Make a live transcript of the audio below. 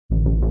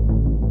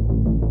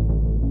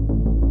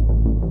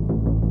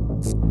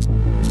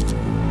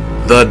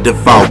The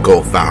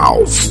DeFalco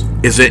Files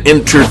is an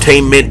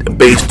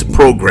entertainment-based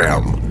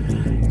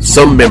program.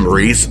 Some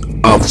memories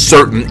of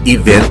certain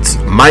events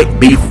might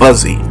be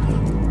fuzzy.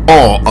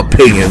 All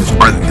opinions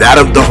are that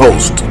of the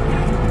host.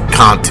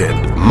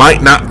 Content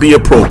might not be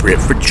appropriate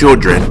for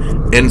children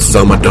and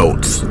some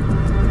adults.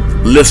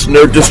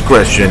 Listener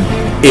discretion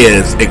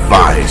is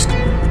advised.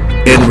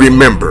 And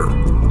remember,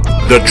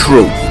 the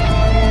truth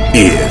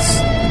is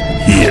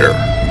here.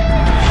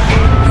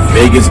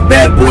 Vegas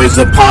Bad Boys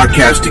of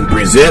Podcasting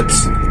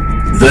presents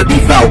The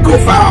DeFalco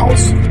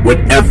Files with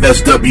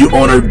FSW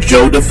owner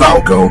Joe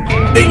DeFalco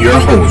and your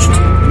host,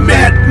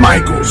 Matt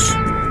Michaels.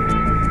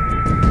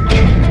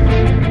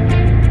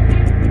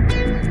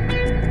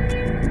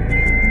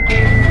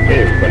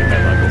 Hey everybody,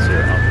 Matt Michaels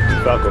here on The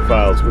DeFalco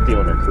Files with the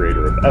owner and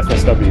creator of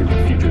FSW,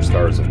 the future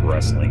stars of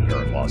wrestling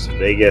here in Las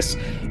Vegas,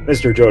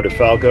 Mr. Joe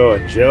DeFalco.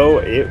 And Joe,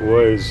 it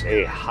was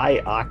a high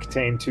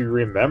octane to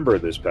remember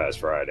this past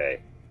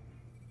Friday.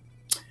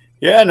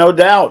 Yeah, no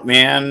doubt,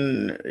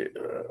 man.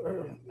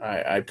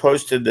 I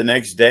posted the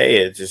next day.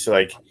 It's just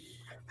like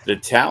the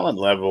talent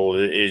level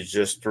is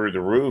just through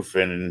the roof.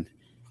 And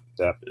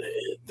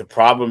the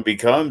problem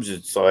becomes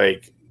it's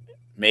like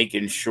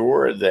making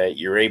sure that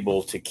you're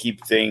able to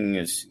keep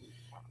things,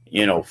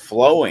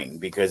 flowing,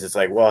 because it's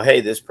like, well, hey,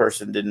 this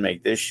person didn't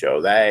make this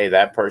show.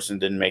 That person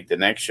didn't make the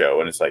next show.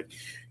 And it's like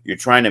you're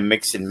trying to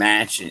mix and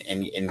match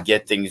and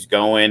get things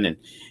going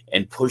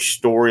and push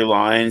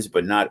storylines,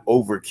 but not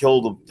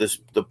overkill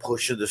the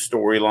push of the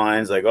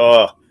storylines. Like,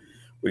 oh,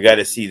 we got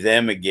to see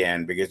them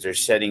again because they're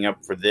setting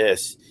up for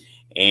this.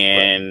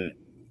 And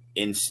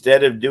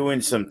instead of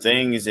doing some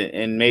things,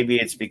 and maybe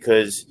it's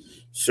because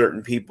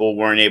certain people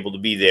weren't able to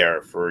be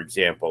there, for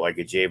example, like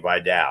a Jay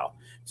Vidal.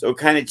 So it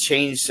kind of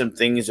changed some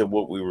things of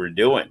what we were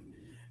doing.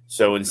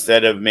 So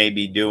instead of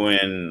maybe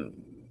doing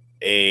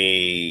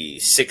a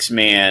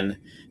 6-man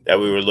that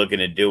we were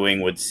looking at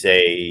doing with,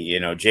 say,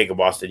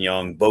 Jacob Austin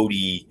Young,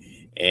 Bodie,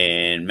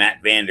 and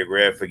Matt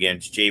Vandergriff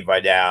against Jay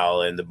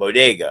Vidal and the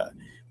Bodega.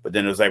 But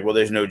then it was like, well,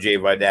 there's no Jay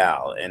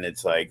Vidal. And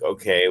it's like,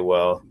 okay,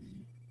 well,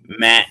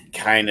 Matt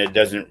kind of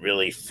doesn't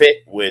really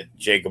fit with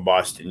Jacob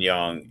Austin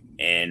Young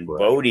and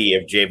Bodie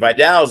if Jay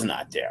Vidal's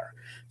not there.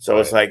 So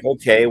it's like,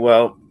 okay,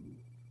 well,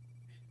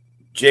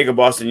 Jacob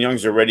Austin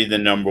Young's already the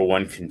number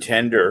one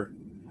contender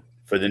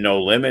for the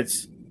No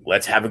Limits.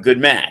 Let's have a good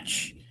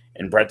match.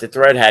 And Brett the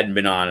Thread hadn't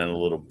been on in a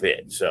little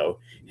bit. So,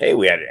 hey,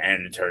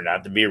 and it turned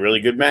out to be a really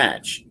good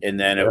match. And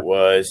then it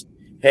was,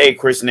 hey,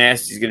 Chris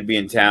Nasty's going to be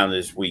in town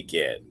this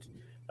weekend.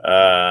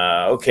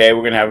 Okay,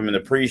 we're going to have him in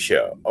the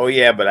pre-show. Oh,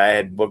 yeah, but I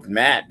had booked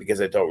Matt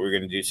because I thought we were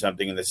going to do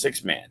something in the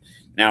 6-man.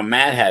 Now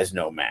Matt has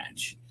no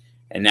match.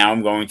 And now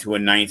I'm going to a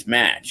 9th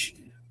match.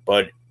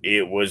 But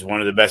it was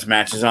one of the best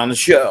matches on the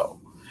show.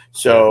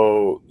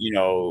 So,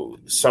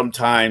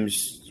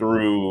 sometimes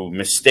through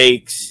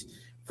mistakes,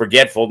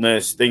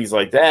 forgetfulness, things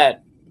like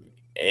that,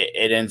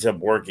 it ends up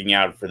working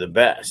out for the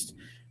best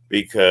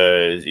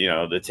because,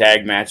 the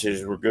tag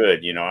matches were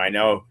good.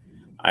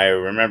 I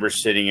remember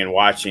sitting and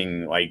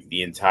watching like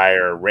the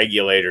entire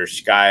Regulator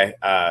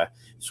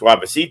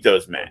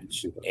Suavecitos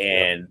match.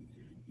 And,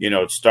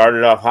 it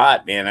started off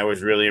hot, man. I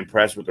was really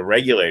impressed with the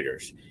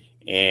Regulators.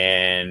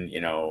 And,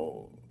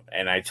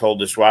 and I told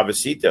the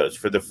Suavecitos,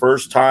 for the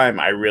first time,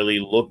 I really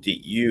looked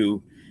at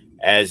you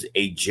as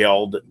a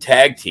gelled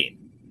tag team.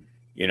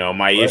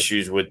 My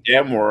issues with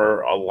them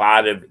were a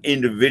lot of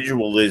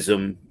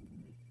individualism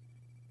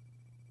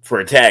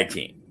for a tag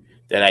team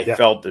that I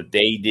felt that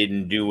they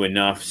didn't do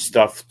enough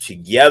stuff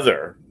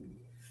together.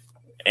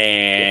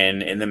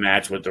 And in the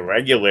match with the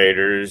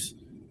Regulators,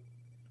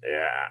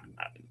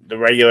 the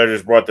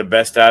Regulators brought the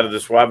best out of the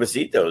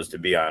Suavecitos, to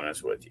be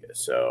honest with you.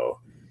 So,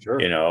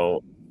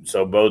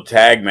 so both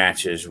tag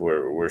matches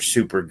were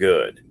super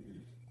good.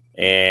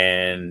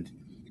 And,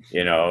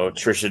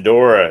 Trish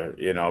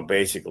Adora,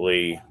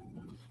 basically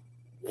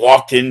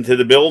walked into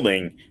the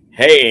building.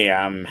 Hey,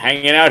 I'm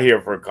hanging out here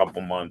for a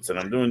couple months and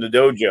I'm doing the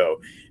dojo.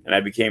 And I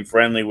became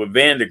friendly with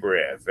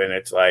Vandergriff. And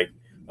it's like,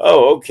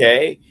 oh,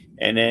 okay.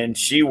 And then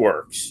she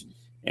works.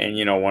 And,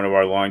 one of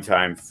our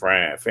longtime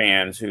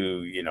fans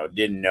who,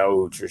 didn't know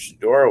who Trish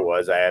Adora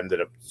was, I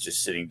ended up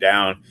just sitting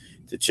down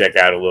to check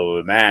out a little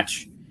of the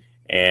match.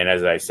 And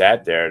as I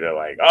sat there, they're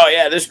like, oh,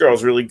 yeah, this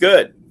girl's really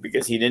good,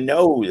 because he didn't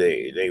know who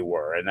they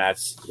were. And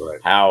that's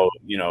how,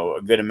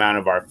 a good amount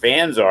of our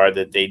fans are,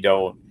 that they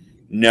don't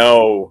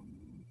know,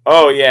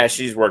 oh, yeah,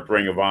 she's worked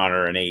Ring of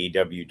Honor and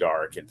AEW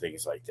Dark and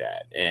things like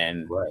that.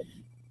 And,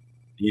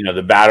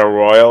 the Battle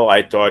Royal,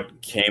 I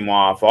thought, came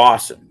off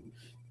awesome.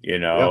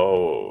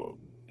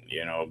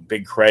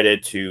 Big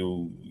credit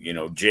to,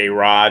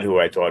 J-Rod, who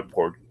I thought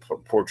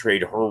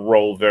portrayed her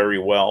role very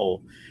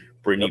well.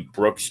 Brittany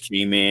Brooks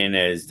came in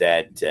as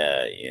that,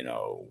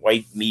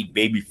 white meat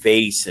baby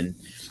face and,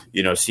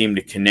 seemed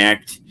to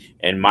connect.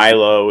 And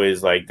Milo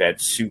is like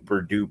that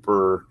super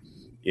duper,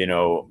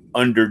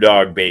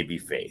 underdog baby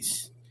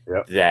face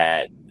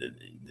that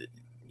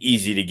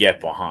easy to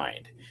get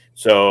behind.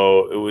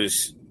 So it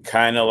was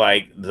kind of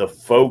like the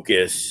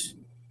focus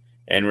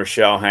and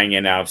Rochelle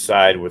hanging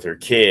outside with her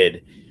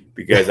kid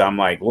because I'm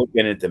like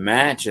looking at the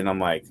match and I'm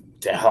like,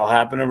 what the hell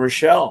happened to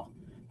Rochelle?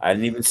 I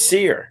didn't even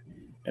see her.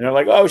 And they're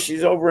like, oh,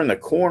 she's over in the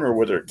corner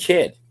with her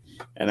kid.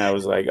 And I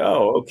was like,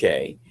 oh,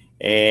 okay.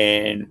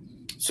 And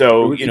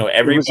so,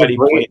 everybody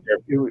played their.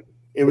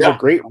 It was a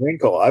great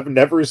wrinkle. I've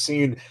never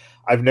seen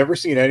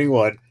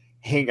anyone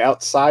hang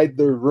outside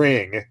the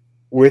ring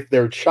with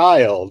their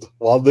child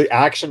while the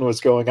action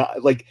was going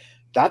on. Like,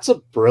 that's a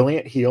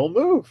brilliant heel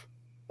move.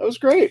 That was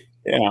great.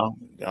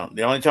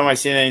 The only time I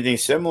seen anything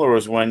similar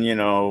was when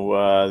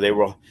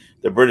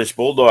the British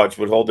Bulldogs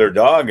would hold their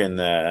dog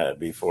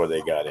before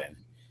they got in.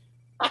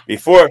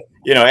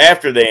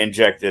 After they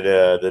injected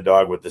the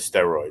dog with the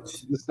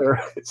steroids.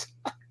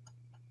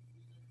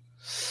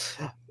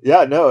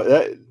 Yeah,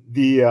 no,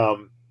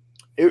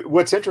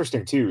 what's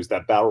interesting too is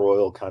that Battle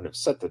Royal kind of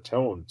set the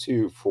tone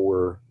too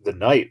for the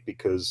night,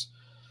 because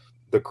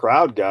the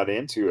crowd got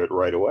into it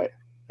right away,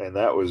 and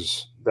that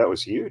was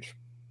huge.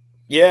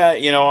 Yeah,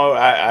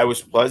 I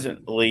was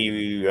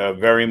pleasantly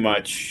very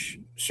much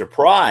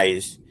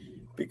surprised,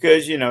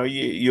 because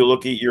you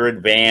look at your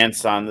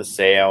advance on the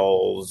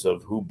sales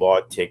of who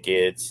bought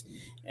tickets,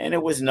 and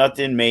it was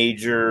nothing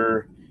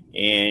major,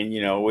 and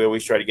we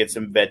always try to get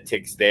some bet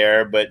ticks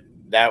there, but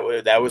that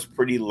was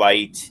pretty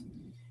light.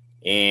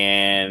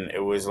 And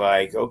it was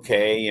like,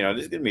 okay,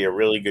 this is going to be a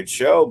really good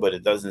show, but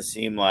it doesn't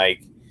seem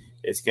like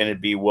it's going to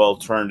be well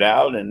turned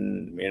out.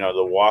 And,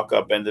 the walk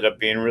up ended up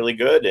being really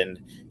good. And,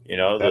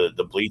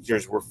 the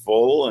bleachers were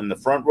full and the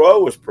front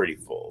row was pretty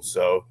full.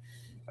 So,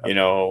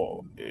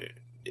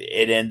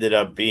 it ended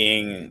up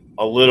being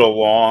a little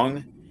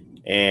long.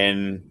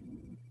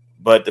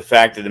 But the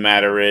fact of the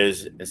matter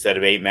is, instead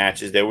of 8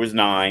 matches, there was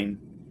 9.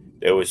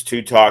 There was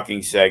 2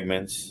 talking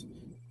segments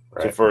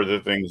to further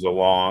things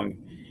along.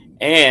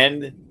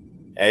 And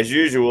as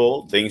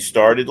usual, things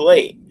started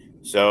late.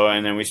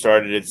 And then we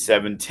started at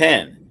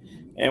 7:10,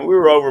 and we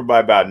were over by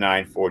about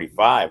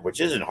 9:45, which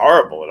isn't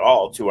horrible at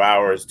all.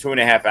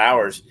 2.5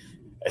 hours,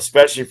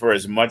 especially for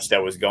as much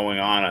that was going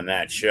on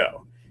that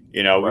show.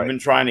 We've been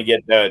trying to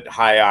get that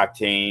high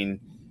octane,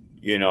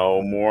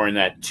 more in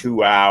that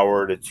 2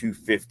 hour to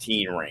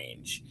 2:15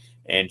 range,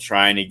 and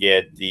trying to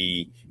get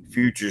the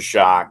Future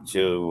Shock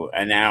to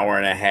an hour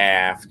and a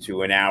half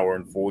to an hour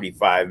and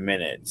 45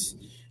 minutes.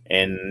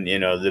 And,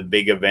 the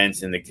big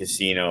events in the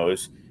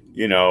casinos,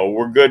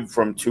 we're good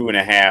from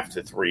 2.5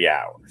 to 3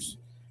 hours.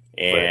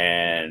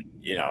 And,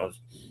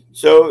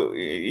 so,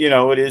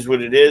 it is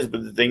what it is.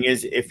 But the thing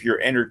is, if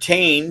you're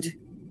entertained,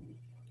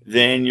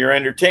 then you're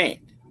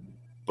entertained.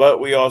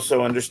 But we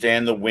also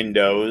understand the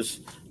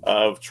windows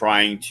of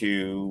trying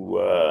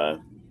to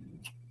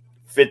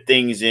fit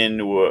things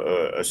into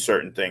a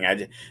certain thing.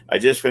 I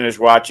just finished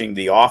watching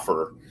The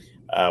Offer,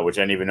 which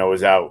I didn't even know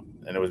was out.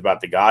 And it was about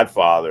The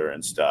Godfather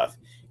and stuff.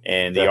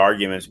 And the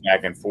arguments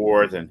back and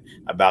forth and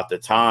about the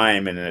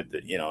time. And at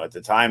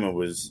the time it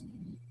was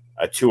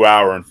a 2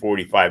 hour and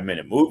 45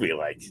 minute movie.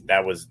 Like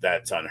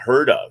that's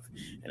unheard of.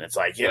 And it's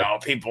like,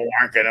 people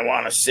aren't going to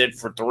want to sit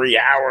for 3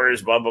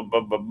 hours, blah, blah,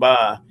 blah, blah,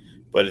 blah.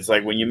 But it's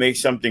like, when you make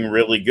something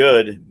really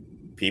good,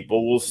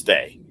 people will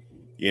stay.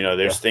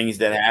 There's things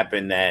that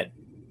happen that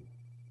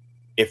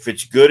if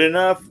it's good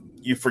enough,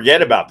 you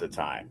forget about the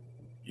time.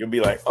 You'll be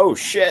like, oh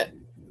shit,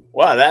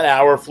 wow, that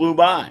hour flew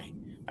by.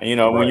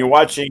 When you're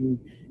watching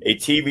a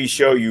TV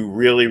show you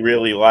really,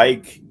 really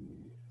like,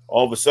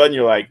 all of a sudden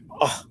you're like,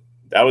 oh,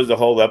 that was the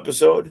whole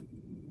episode.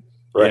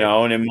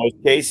 And in most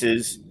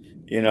cases,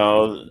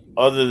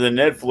 other than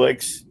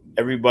Netflix,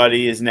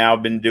 everybody has now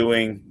been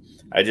doing,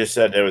 I just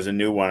said there was a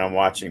new one I'm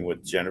watching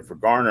with Jennifer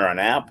Garner on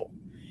Apple.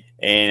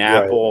 And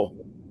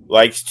Apple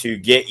likes to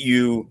get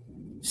you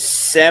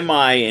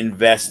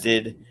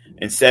semi-invested.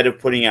 Instead of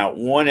putting out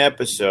 1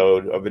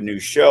 episode of a new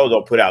show,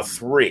 they'll put out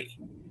 3.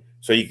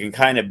 So you can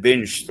kind of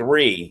binge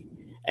 3.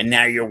 And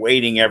now you're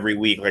waiting every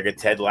week, like a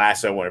Ted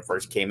Lasso when it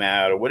first came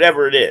out, or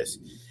whatever it is.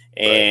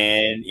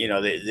 And,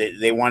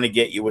 they want to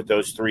get you with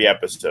those 3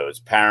 episodes.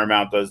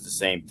 Paramount does the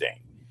same thing,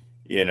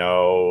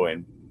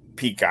 and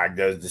Peacock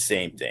does the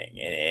same thing.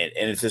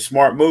 And it's a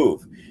smart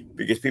move,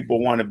 because people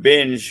want to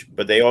binge,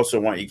 but they also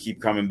want you to keep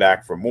coming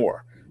back for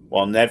more.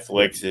 While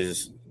Netflix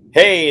is,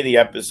 hey, the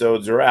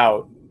episodes are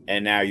out,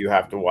 and now you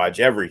have to watch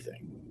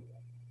everything.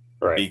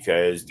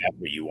 Because that's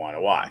what you want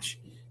to watch.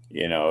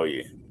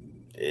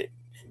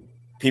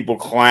 People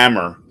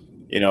clamor,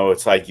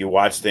 it's like you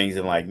watch things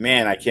and like,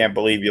 man, I can't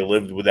believe you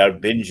lived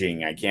without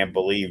binging. I can't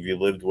believe you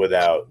lived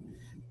without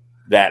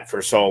that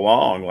for so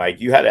long. Like,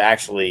 you had to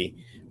actually,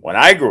 when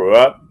I grew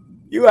up,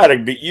 you had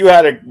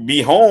to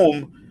be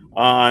home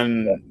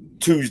on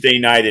Tuesday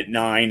night at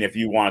 9 if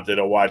you wanted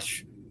to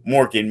watch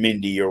Mork and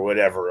Mindy or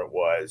whatever it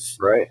was.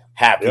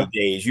 Happy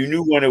Days. You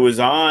knew when it was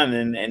on,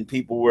 and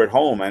people were at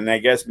home. And I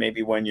guess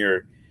maybe when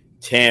you're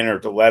 10 or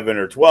 11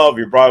 or 12,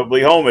 you're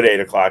probably home at 8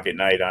 o'clock at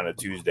night on a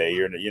Tuesday.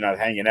 You're not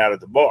hanging out at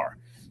the bar.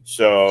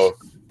 So,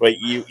 but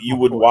you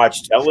would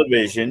watch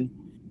television,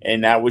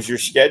 and that was your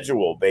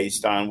schedule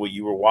based on what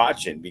you were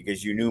watching,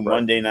 because you knew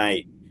Monday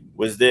night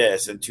was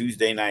this and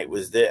Tuesday night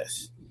was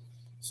this.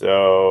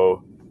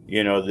 So,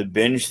 the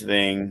binge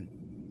thing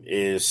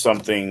is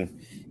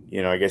something,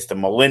 I guess the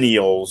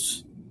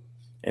millennials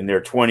in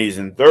their 20s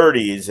and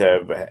 30s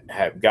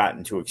have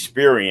gotten to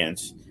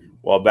experience,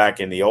 while back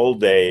in the old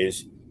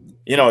days,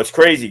 it's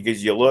crazy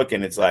because you look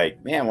and it's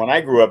like, man, when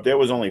I grew up, there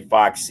was only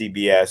Fox,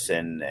 CBS,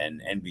 and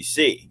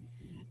NBC.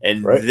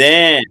 And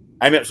then,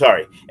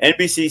 NBC,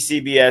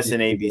 CBS,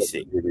 and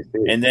ABC.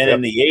 And then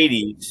in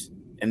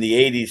the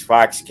 80s,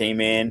 Fox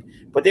came in,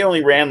 but they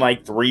only ran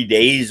like 3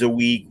 days a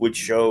week with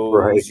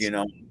shows,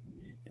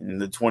 and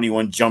the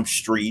 21 Jump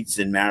Streets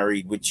and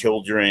Married with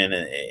Children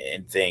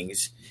and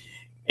things.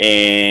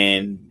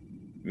 And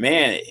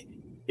man,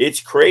 it's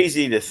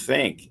crazy to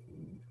think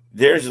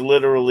there's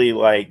literally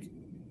like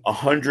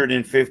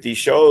 150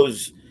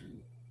 shows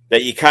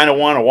that you kind of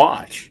want to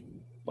watch.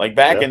 Like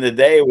back in the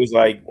day, it was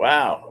like,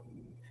 wow,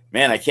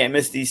 man, I can't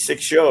miss these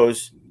 6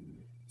 shows.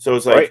 So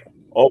it's like,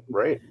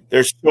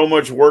 there's so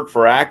much work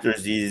for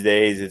actors these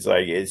days. It's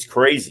like, it's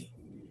crazy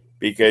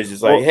because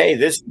it's like, hey,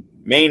 this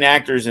main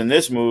actor's in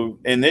this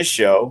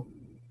show,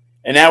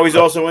 and now he's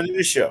also in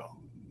this show.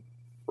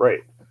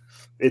 Right.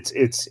 It's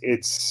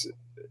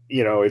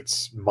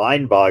it's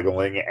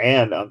mind-boggling,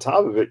 and on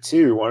top of it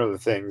too, one of the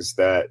things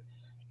that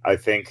I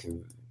think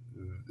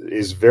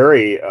is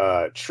very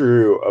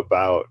true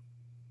about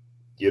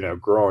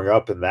growing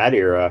up in that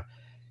era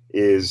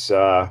is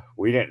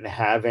we didn't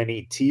have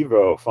any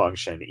TiVo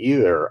function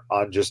either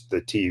on just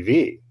the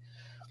TV.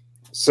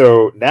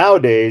 So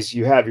nowadays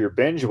you have your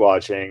binge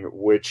watching,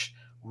 which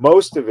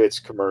most of it's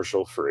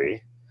commercial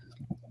free.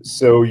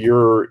 So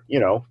you're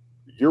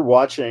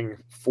watching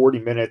 40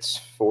 minutes,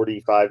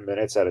 45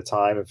 minutes at a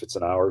time if it's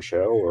an hour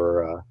show,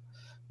 or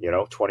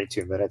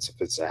 22 minutes if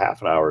it's a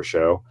half an hour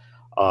show.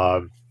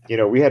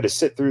 We had to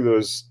sit through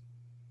those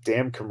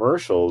damn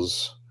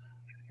commercials,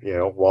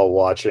 while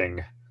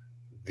watching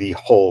the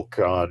Hulk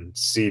on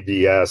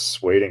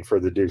CBS, waiting for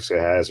the Dukes of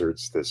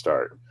Hazzards to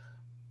start.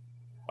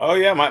 Oh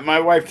yeah, my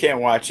wife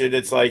can't watch it.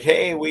 It's like,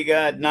 hey, we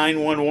got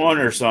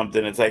 911 or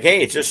something. It's like,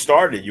 hey, it just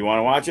started. You want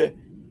to watch it?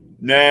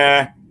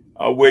 Nah,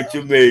 I'll wait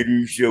till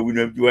later, so we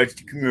don't have to watch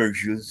the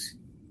commercials.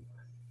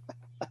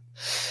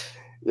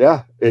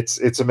 Yeah,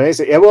 it's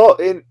amazing. Yeah, well,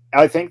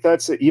 I think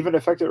that's even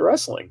affected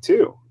wrestling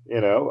too.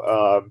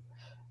 That's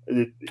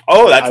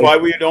why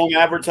we don't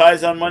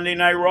advertise on Monday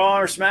Night Raw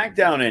or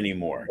SmackDown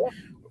anymore. Yeah.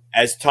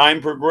 As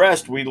time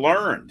progressed, we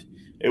learned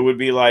it would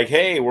be like,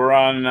 hey, we're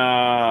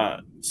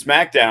on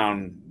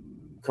SmackDown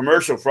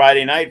commercial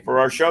Friday night for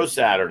our show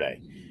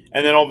Saturday.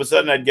 And then all of a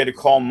sudden I'd get a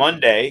call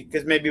Monday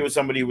because maybe it was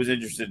somebody who was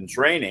interested in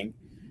training,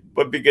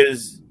 but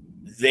because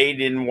they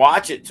didn't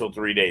watch it till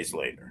 3 days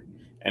later.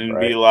 And it'd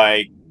be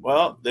like,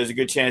 well, there's a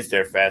good chance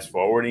they're fast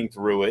forwarding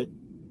through it.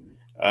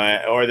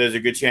 Or there's a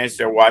good chance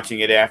they're watching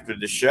it after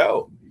the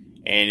show.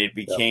 And it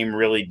became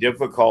really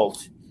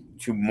difficult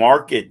to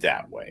market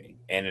that way.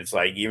 And it's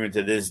like, even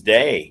to this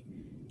day,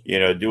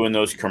 doing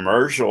those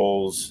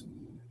commercials,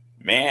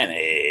 man,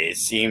 it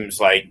seems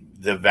like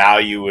the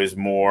value is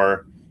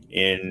more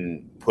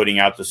in putting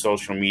out the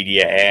social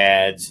media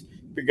ads,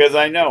 because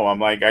I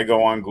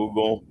go on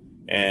Google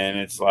and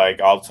it's like,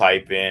 I'll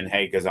type in,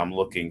 hey, because I'm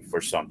looking for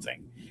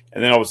something.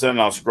 And then all of a sudden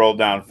I'll scroll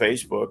down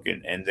Facebook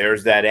and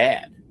there's that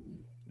ad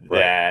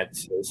that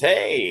says,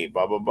 hey,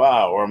 blah, blah,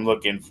 blah, or I'm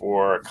looking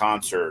for a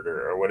concert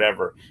or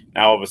whatever.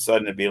 Now all of a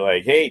sudden it'd be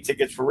like, hey,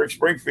 tickets for Rick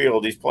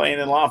Springfield. He's playing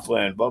in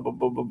Laughlin, blah, blah,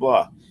 blah, blah,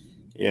 blah.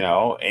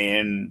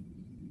 And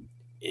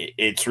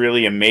it's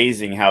really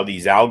amazing how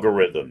these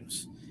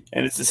algorithms,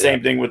 and it's the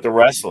same thing with the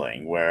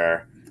wrestling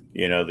where,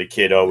 the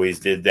kid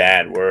always did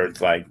that, where it's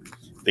like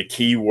the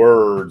key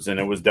words and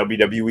it was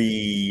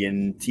WWE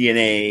and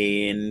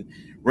TNA and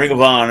Ring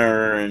of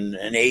Honor and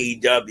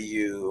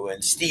AEW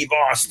and Steve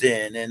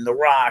Austin and The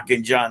Rock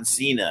and John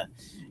Cena.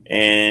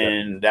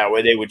 And that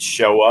way they would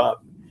show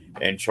up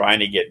and trying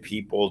to get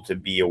people to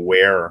be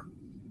aware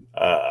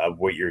of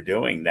what you're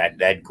doing. That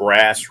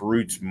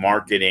grassroots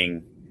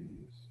marketing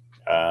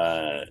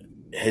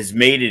has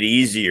made it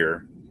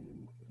easier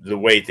the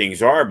way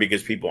things are,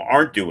 because people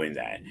aren't doing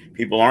that.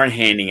 People aren't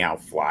handing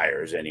out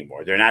flyers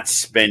anymore. They're not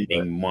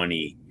spending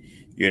money.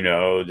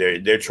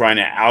 They're trying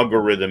to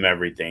algorithm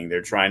everything.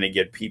 They're trying to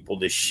get people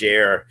to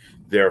share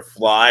their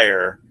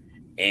flyer,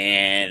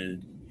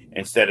 and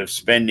instead of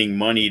spending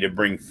money to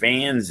bring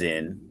fans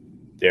in,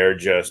 they're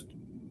just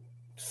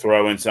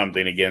throwing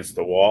something against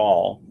the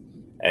wall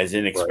as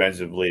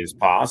inexpensively as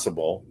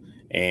possible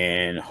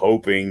and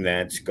hoping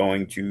that's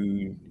going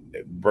to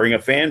bring a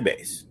fan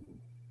base.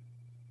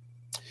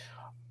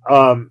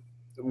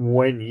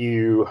 When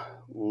you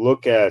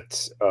look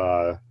at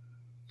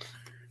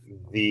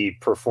the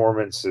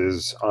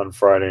performances on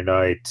Friday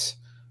night,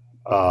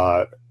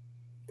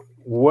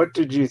 what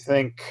did you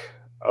think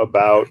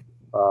about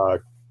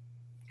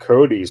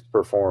Cody's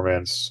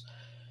performance?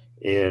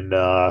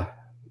 A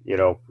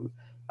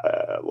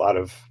lot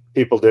of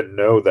people didn't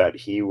know that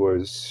he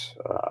was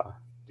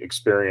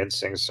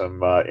experiencing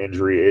some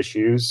injury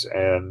issues,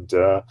 and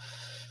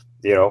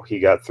he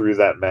got through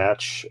that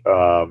match.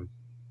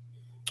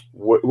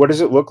 What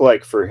does it look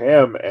like for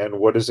him, and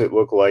what does it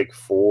look like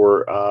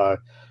for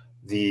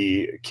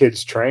the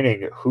kids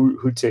training?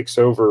 Who takes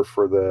over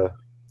for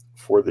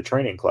for the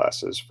training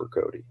classes for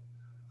Cody?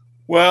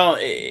 Well,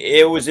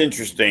 it was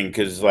interesting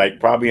because, like,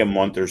 probably a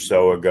month or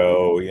so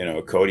ago,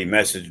 Cody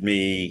messaged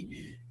me,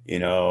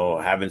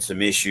 having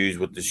some issues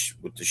with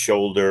the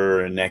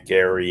shoulder and neck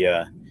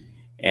area,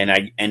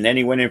 and then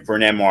he went in for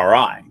an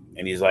MRI,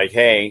 and he's like,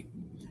 "Hey,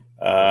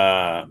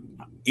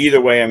 either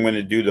way, I'm going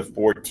to do the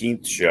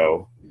 14th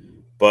show,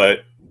 but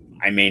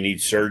I may need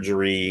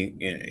surgery,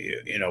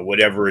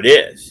 whatever it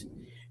is."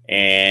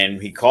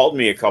 And he called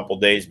me a couple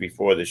days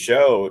before the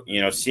show,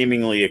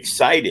 seemingly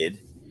excited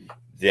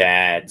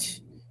that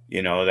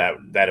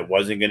that it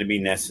wasn't going to be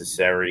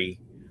necessary.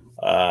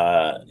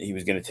 He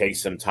was going to take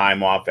some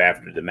time off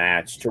after the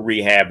match to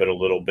rehab it a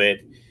little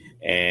bit,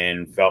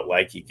 and felt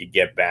like he could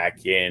get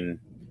back in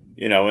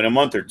in a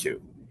month or two.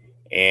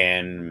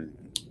 And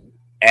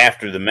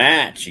after the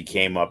match, he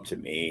came up to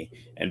me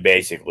and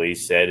basically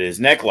said his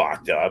neck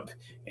locked up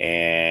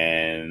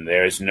and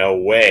there's no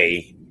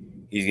way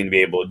he's going to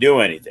be able to do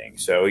anything.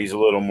 So he's a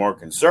little more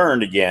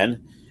concerned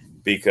again,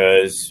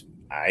 because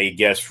I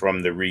guess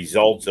from the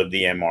results of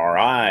the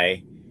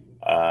MRI,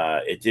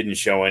 it didn't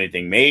show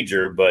anything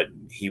major, but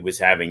he was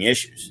having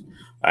issues.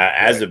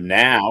 As of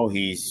now,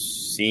 he's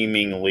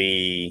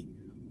seemingly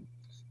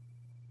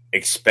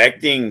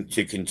expecting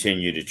to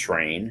continue to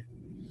train,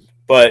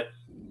 but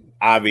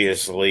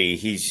obviously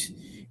he's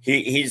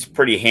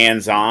pretty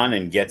hands-on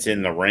and gets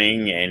in the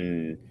ring,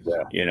 and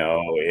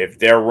if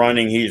they're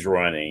running, he's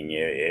running.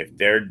 If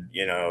they're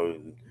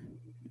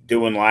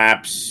doing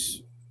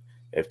laps,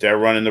 if they're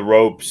running the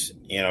ropes,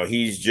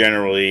 he's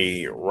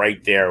generally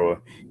right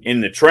there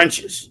in the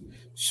trenches.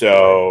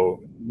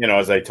 So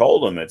as I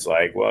told him, it's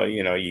like, well,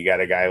 you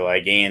got a guy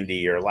like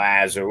Andy or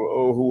Laz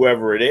or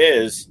whoever it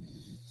is,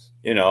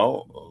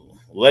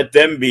 let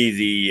them be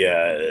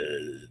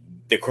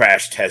the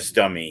crash test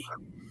dummy,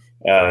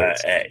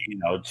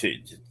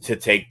 to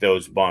take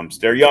those bumps.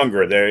 They're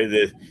younger. They're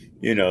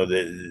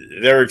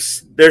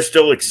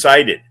still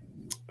excited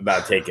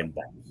about taking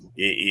bumps.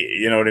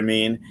 You know what I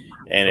mean?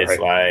 And it's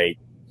like,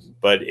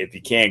 but if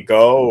you can't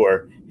go,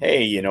 or,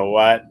 hey, you know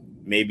what?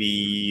 Maybe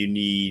you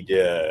need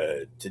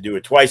to do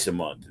it twice a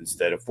month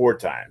instead of 4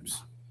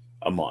 times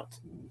a month.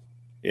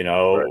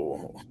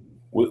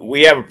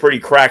 We have a pretty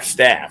cracked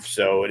staff,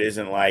 so it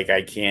isn't like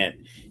I can't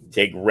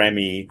take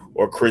Remy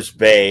or Chris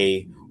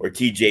Bay or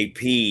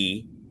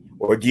TJP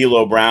or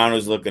D'Lo Brown,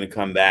 who's looking to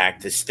come back,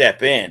 to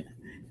step in.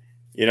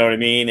 You know what I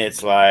mean?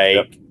 It's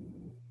like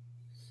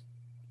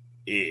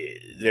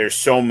there's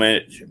so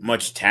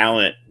much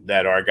talent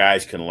that our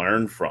guys can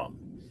learn from,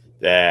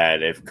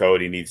 that if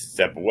Cody needs to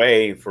step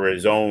away for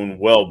his own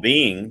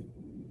well-being,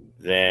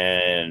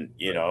 then,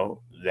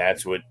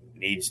 that's what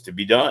needs to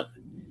be done.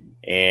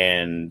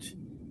 And,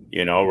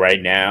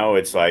 right now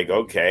it's like,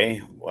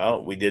 okay,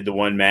 well, we did the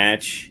one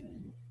match,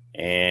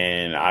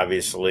 and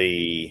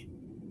obviously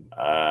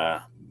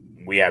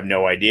we have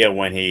no idea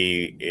when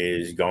he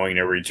is going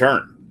to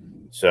return.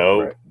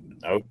 So,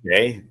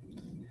 okay,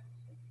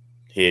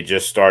 he had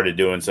just started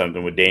doing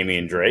something with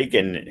Damian Drake,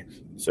 and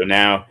so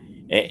now,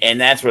 and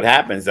that's what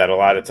happens, that a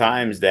lot of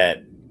times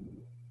that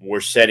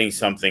we're setting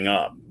something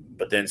up,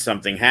 but then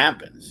something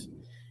happens,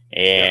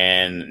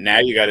 and now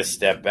you got to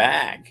step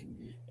back.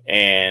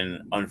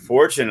 And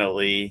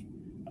unfortunately,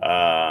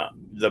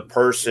 the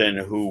person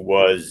who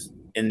was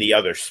in the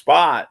other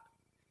spot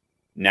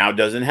now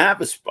doesn't have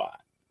a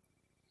spot.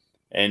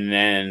 And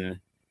then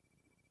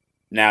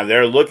now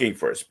they're looking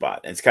for a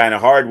spot. And it's kind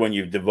of hard when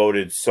you've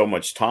devoted so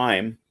much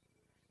time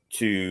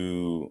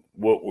to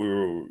what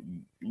we're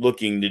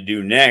looking to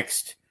do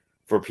next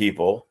for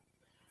people,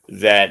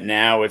 that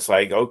now it's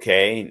like,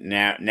 okay,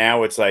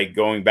 now it's like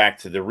going back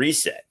to the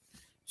reset.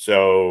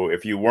 So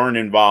if you weren't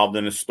involved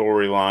in a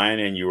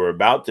storyline and you were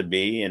about to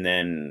be, and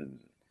then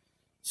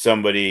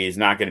somebody is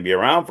not going to be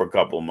around for a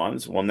couple of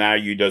months, well, now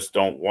you just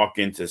don't walk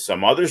into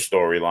some other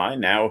storyline.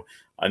 Now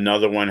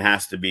another one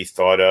has to be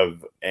thought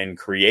of and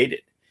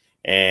created.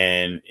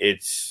 And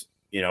it's,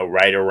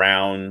 right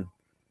around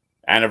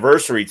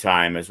anniversary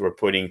time as we're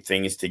putting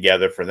things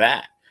together for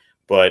that.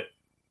 But,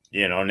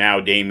 now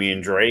Damian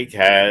Drake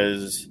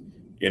has,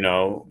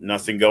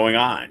 nothing going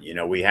on.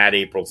 We had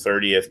April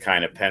 30th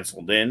kind of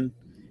penciled in.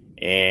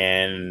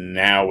 And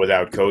now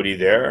without Cody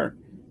there,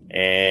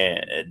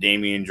 and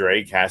Damian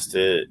Drake has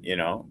to,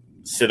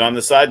 sit on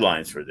the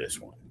sidelines for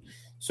this one.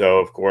 So,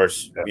 of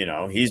course,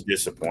 he's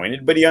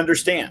disappointed, but he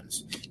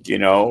understands,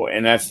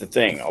 and that's the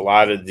thing. A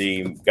lot of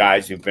the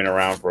guys who've been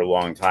around for a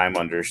long time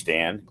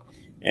understand.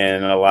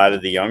 And a lot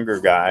of the younger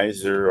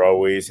guys are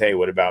always, hey,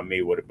 what about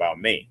me? What about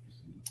me?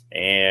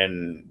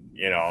 And,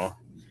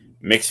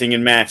 mixing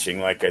and matching,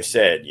 like I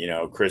said,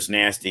 Chris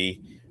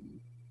Nasty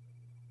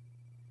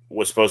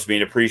was supposed to be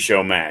in a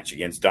pre-show match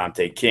against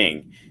Dante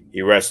King.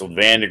 He wrestled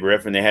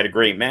Vandegrift, and they had a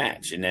great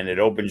match. And then it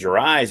opens your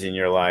eyes, and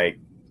you're like,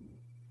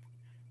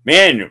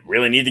 man, you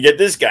really need to get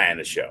this guy on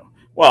the show.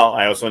 Well,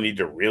 I also need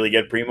to really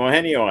get Primo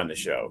Henio on the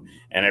show.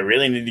 And I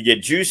really need to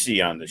get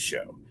Juicy on the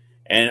show.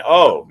 And,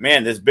 oh,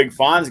 man, this Big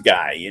Fonz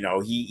guy,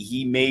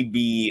 he may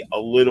be a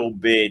little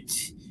bit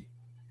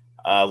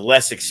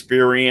less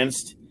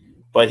experienced,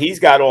 but he's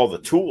got all the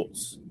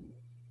tools.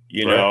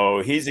 You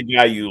know, he's a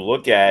guy you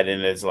look at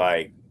and it's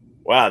like,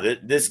 wow,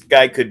 this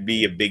guy could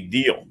be a big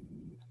deal.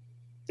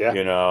 Yeah.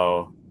 You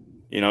know,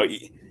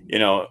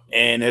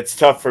 and it's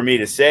tough for me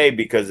to say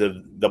because of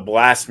the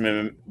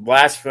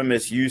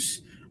blasphemous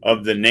use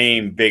of the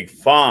name Big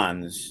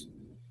Fonz.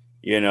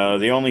 You know,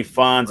 the only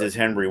Fonz is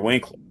Henry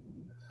Winkler.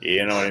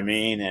 You know what I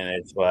mean? And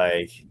it's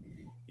like,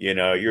 you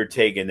know, you're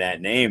taking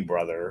that name,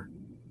 brother,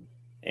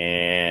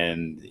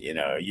 and, you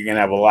know, you're going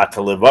to have a lot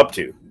to live up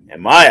to, in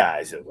my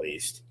eyes, at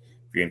least.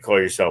 If you can call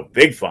yourself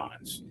Big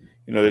Fonz.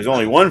 You know, there's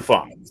only one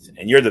Fonz,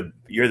 and you're the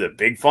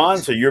Big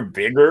Fonz, so you're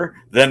bigger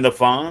than the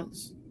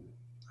Fonz.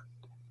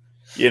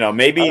 You know,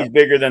 maybe he's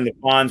bigger than the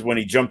Fonz when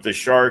he jumped the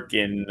shark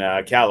in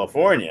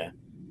California.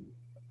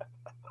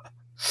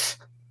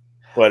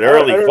 But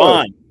early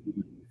Fonz,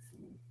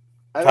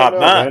 top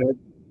notch.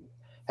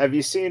 Have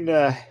you seen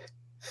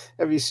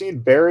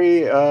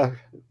Barry? Love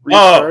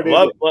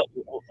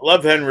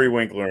Henry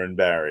Winkler and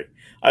Barry.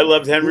 I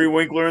loved Henry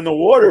Winkler in The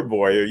Water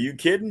Boy. Are you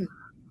kidding?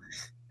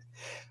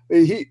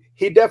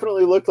 He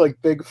definitely looked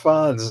like Big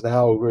Fonz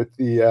now with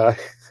the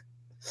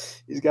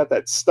he's got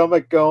that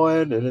stomach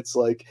going, and it's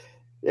like,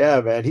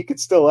 yeah, man, he could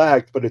still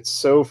act, but it's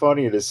so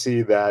funny to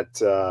see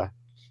that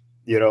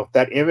you know,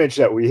 that image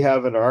that we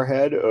have in our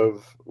head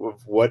of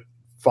what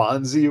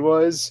Fonzie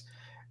was,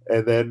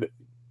 and then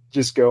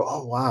just go,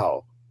 oh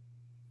wow,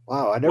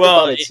 I never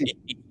thought I'd see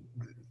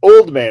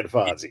old man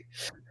Fonzie.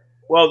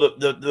 Well,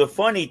 the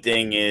funny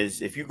thing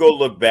is, if you go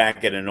look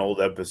back at an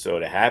old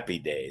episode of Happy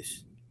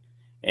Days,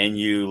 and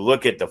you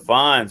look at the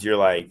Fonz, you're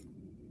like,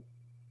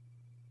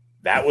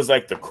 that was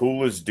like the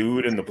coolest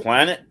dude in the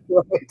planet?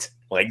 Right.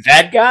 Like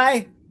that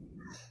guy?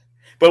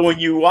 But when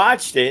you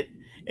watched it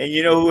and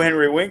you know who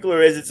Henry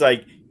Winkler is, it's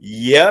like,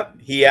 yep,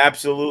 he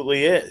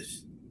absolutely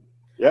is.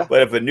 Yeah.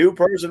 But if a new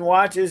person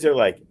watches, they're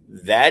like,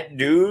 that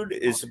dude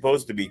is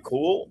supposed to be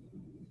cool?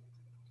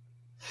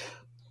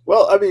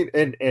 Well, I mean,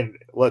 and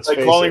let's like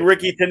face calling it.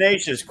 Ricky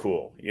Tenacious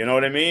cool. You know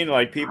what I mean?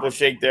 Like people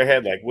shake their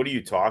head like, what are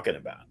you talking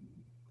about?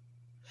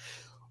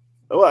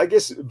 Well, I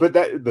guess, but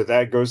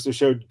that goes to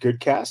show good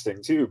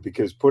casting too,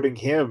 because putting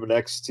him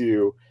next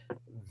to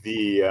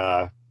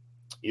the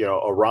you know,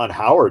 a Ron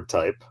Howard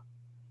type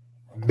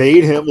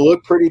made him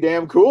look pretty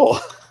damn cool.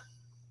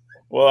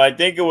 Well, I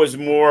think it was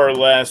more or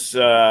less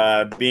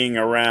being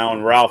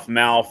around Ralph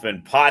Malph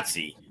and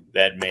Potsy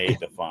that made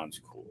the Fonz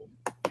cool.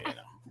 You know,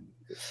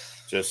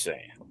 just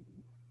saying.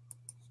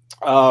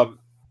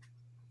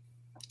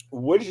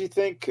 What did you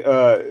think?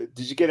 Did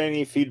you get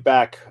any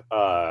feedback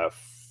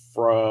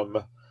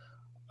from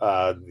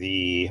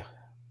the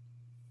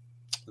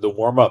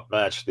warm-up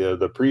match,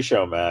 the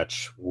pre-show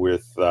match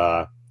with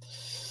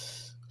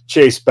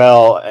Chase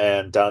Bell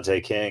and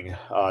Dante King?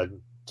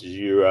 Did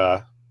you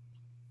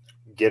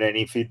get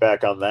any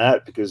feedback on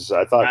that? Because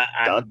I thought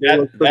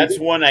that's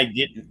one I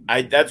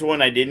didn't. That's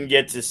one I didn't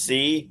get to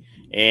see,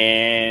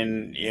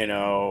 and you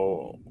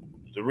know,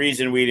 the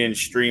reason we didn't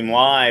stream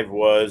live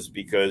was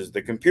because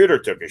the computer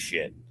took a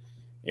shit.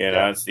 You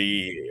know, it's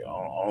the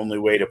only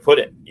way to put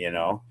it. You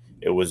know,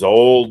 it was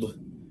old.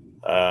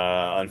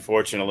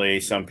 Unfortunately,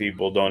 some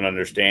people don't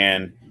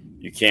understand.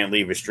 You can't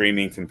leave a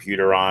streaming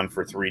computer on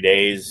for 3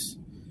 days,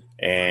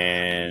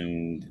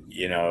 and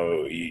you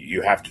know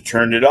you have to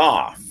turn it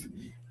off.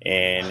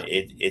 And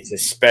it's a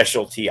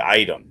specialty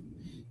item.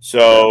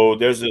 So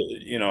there's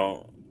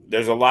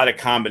a lot of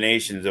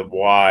combinations of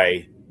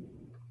why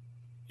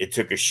it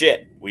took a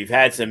shit. We've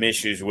had some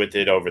issues with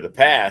it over the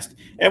past,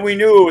 and we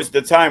knew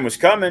the time was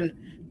coming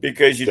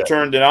because you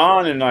turned it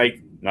on and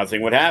like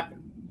nothing would happen.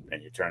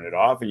 And you turn it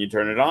off and you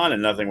turn it on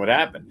and nothing would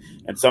happen.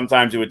 And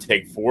sometimes it would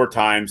take 4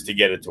 times to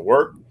get it to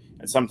work,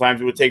 and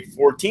sometimes it would take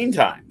 14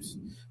 times.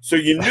 So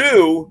you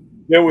knew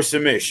there were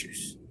some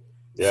issues.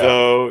 Yeah.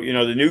 So, you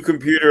know, the new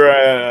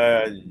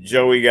computer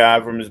Joey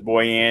got from his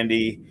boy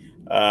Andy,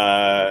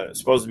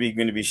 supposed to be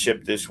going to be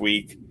shipped this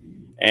week.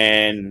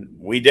 And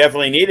we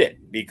definitely need it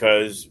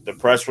because the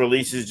press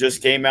releases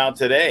just came out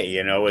today.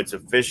 You know, it's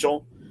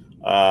official.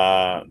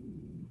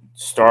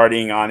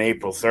 Starting on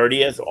April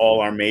 30th,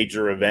 all our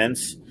major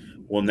events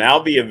will now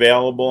be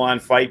available on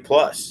Fight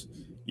Plus.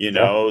 You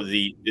know,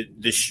 the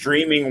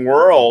streaming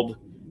world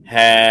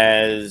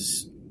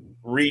has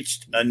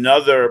reached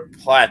another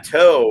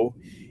plateau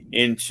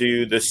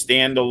into the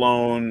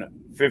standalone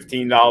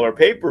 $15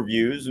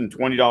 pay-per-views and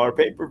 $20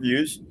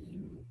 pay-per-views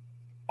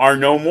are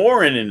no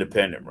more in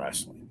independent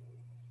wrestling.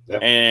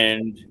 Yep.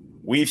 And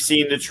we've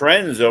seen the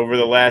trends over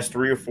the last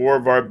 3 or 4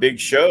 of our big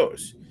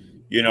shows.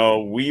 You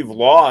know, we've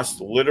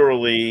lost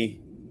literally,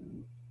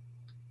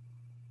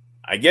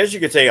 I guess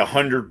you could say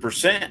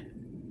 100%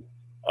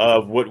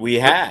 of what we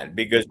had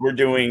because we're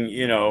doing,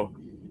 you know,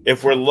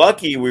 if we're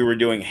lucky, we were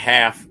doing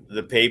half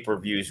the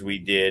pay-per-views we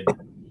did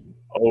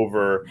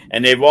over,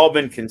 and they've all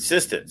been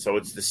consistent. So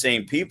it's the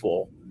same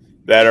people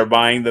that are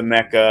buying the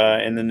Mecca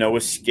and the No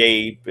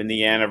Escape and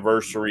the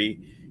Anniversary,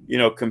 you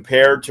know,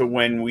 compared to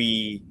when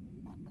we,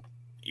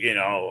 you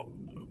know,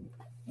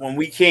 when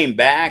we came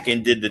back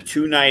and did the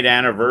 2-night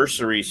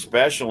anniversary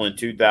special in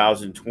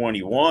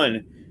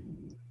 2021,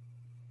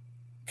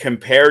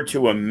 compared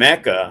to a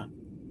Mecca,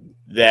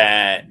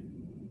 that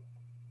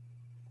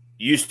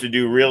used to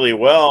do really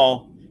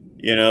well,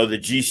 the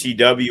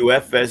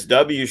GCW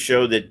FSW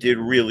show that did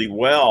really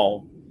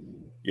well,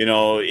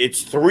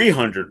 it's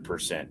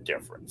 300%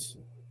 difference.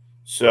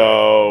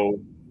 So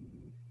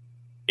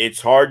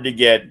it's hard to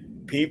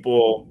get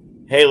people,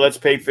 hey, let's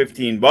pay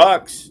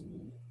 $15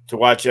 to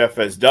watch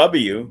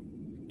FSW,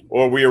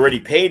 or we already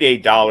paid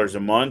 $8 a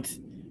month,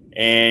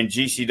 and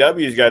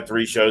GCW's got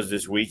 3 shows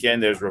this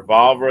weekend. There's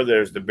Revolver,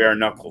 there's the Bare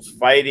Knuckles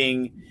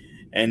Fighting,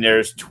 and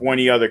there's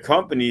 20 other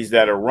companies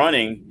that are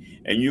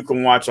running, and you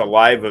can watch a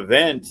live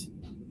event.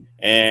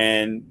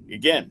 And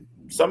again,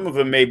 some of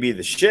them may be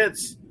the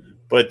shits,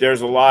 but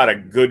there's a lot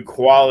of good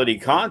quality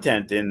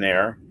content in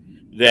there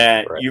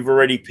that you've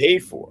already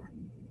paid for.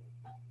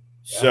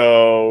 Yeah.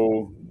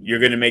 So you're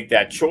going to make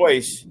that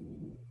choice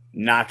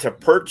not to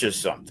purchase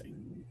something.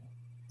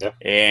 Yeah.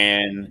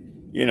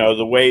 And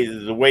the way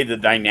the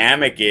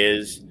dynamic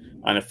is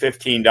on a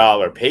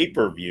 $15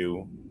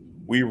 pay-per-view,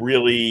 we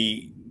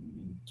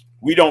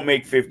don't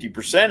make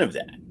 50% of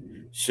that.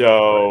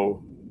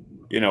 So,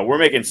 we're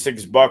making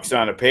 $6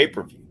 on a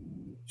pay-per-view.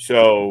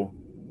 So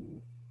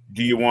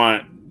do you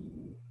want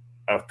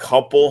a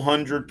couple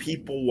hundred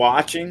people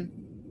watching,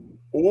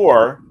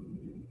 or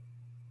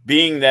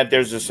being that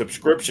there's a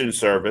subscription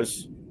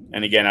service?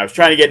 And again, I was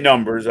trying to get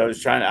numbers. I was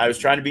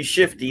trying to be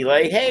shifty.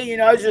 Like, hey,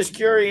 I was just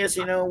curious,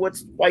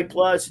 what's Fight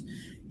Plus?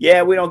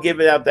 Yeah, we don't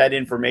give out that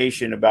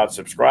information about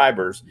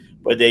subscribers,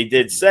 but they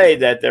did say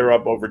that they're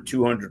up over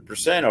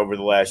 200% over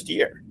the last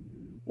year.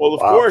 Well, of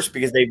course,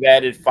 because they've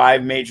added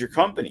 5 major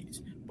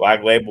companies,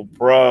 Black Label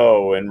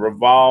Pro and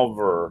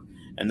Revolver,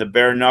 and the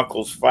Bare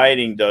Knuckles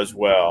Fighting does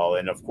well.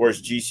 And of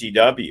course,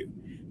 GCW.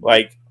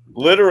 Like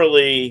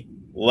literally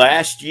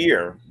last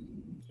year,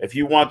 if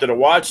you wanted to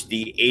watch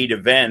the 8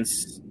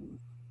 events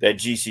that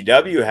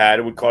GCW had,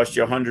 it would cost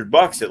you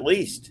 $100 at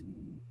least.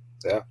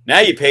 Yeah. Now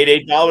you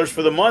paid $8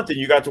 for the month, and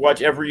you got to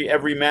watch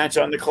every match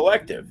on the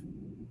collective,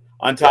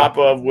 on top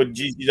of what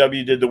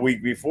GCW did the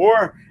week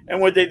before and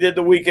what they did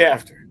the week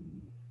after.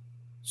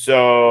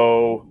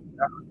 So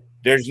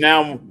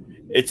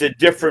it's a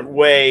different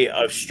way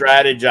of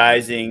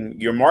strategizing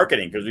your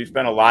marketing, because we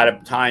spent a lot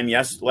of time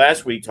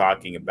last week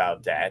talking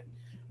about that.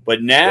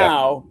 But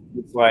now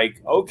it's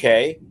like,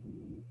 okay,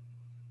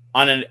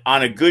 on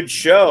a good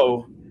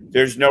show,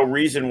 there's no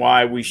reason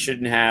why we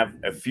shouldn't have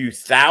a few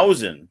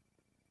thousand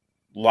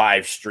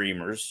live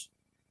streamers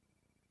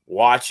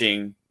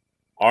watching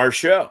our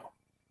show.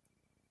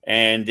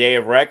 And Day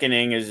of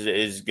Reckoning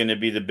is going to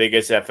be the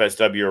biggest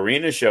FSW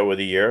arena show of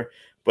the year.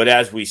 But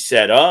as we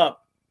set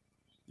up,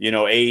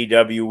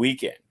 AEW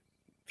weekend,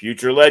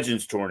 Future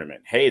Legends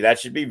tournament, hey, that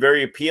should be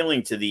very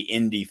appealing to the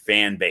indie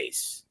fan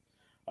base.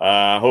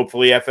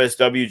 Hopefully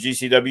FSW,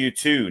 GCW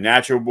 2,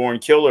 Natural Born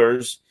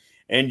Killers,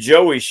 and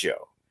Joey's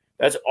show.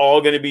 That's all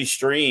going to be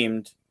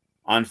streamed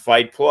on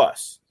Fight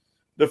Plus.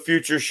 The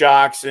Future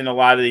Shocks and a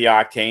lot of the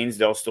Octanes,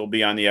 they'll still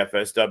be on the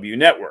FSW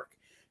network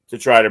to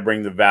try to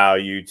bring the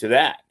value to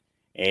that.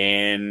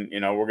 And,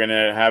 we're going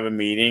to have a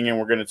meeting and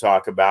we're going to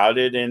talk about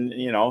it. And,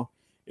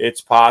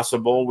 it's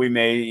possible we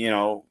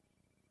may,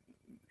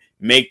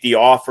 make the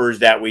offers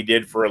that we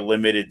did for a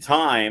limited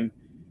time,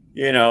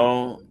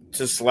 to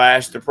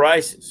slash the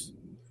prices.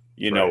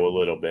 A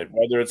little bit,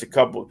 whether it's a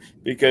couple,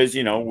 because,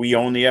 we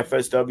own the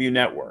FSW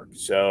network.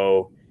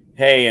 So,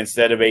 hey,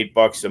 instead of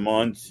 $8 a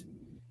month,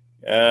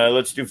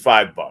 let's do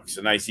 $5,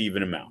 a nice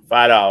even amount,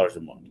 $5 a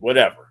month,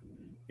 whatever,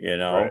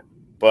 Right.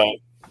 But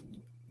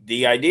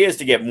the idea is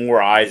to get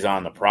more eyes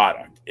on the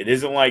product. It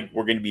isn't like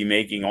we're going to be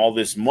making all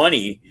this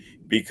money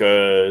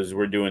because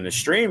we're doing the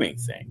streaming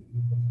thing.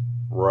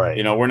 Right.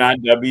 We're not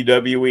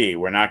WWE.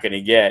 We're not going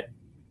to get,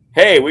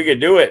 hey, we could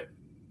do it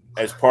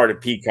as part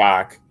of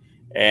Peacock,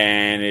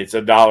 and it's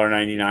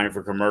 $1.99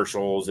 for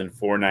commercials and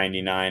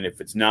 $4.99 if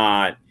it's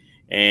not,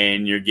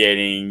 and you're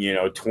getting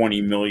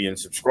 20 million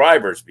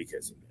subscribers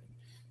because of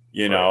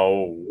it.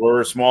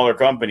 We're a smaller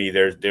company.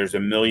 There's a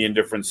million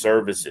different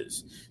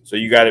services, so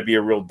you got to be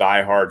a real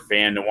diehard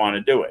fan to want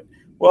to do it.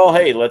 Well,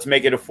 hey, let's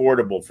make it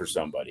affordable for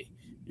somebody.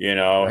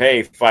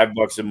 Hey,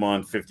 $5 a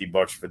month,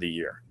 $50 for the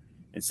year,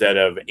 instead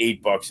of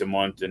 $8 a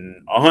month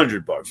and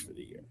 $100 for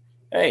the year.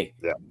 Hey,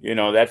 that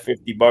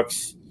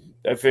 $50.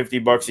 That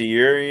 $50 a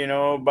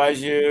year,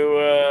 buys you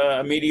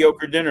a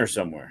mediocre dinner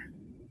somewhere.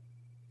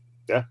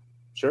 Yeah,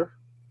 sure.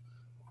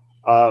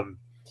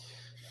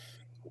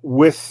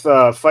 With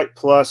Fight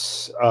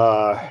Plus,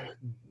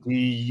 do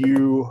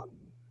you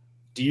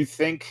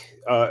think,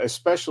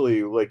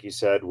 especially like you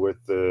said, with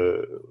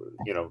the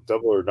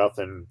Double or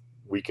Nothing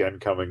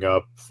weekend coming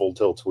up, Full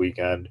Tilt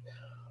weekend,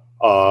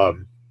 how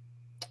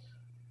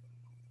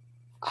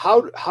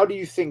do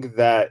you think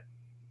that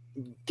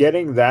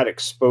getting that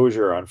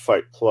exposure on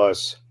Fight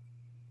Plus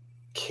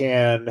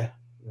can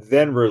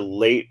then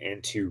relate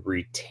into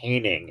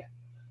retaining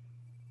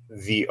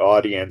the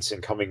audience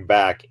and coming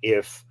back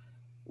if,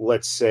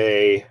 let's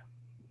say,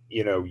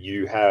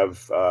 you have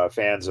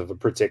fans of a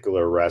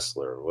particular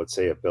wrestler, let's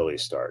say a Billy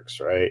Starks,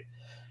 right?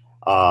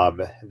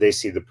 They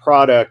see the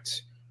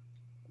product,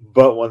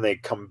 but when they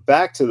come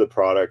back to the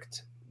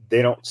product,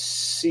 they don't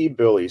see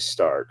Billy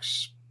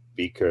Starks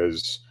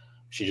because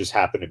she just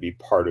happened to be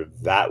part of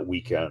that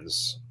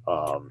weekend's,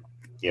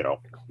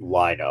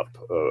 lineup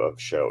of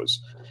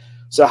shows.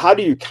 So how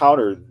do you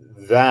counter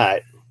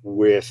that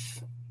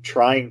with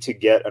trying to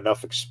get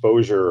enough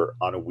exposure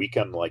on a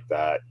weekend like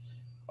that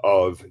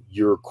of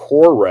your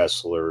core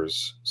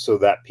wrestlers so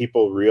that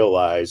people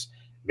realize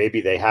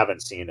maybe they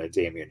haven't seen a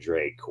Damian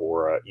Drake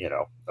or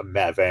a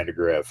Matt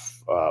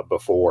Vandegrift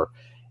before,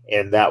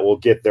 and that will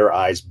get their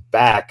eyes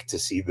back to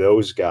see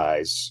those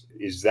guys?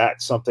 Is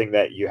that something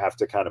that you have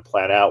to kind of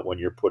plan out when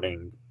you're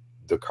putting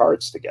the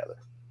cards together?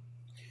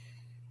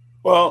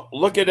 Well,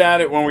 looking at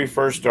it when we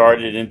first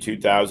started in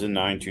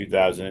 2009,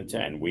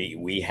 2010,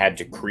 we had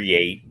to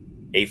create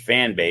a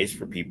fan base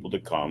for people to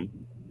come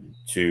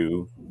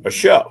to a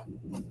show.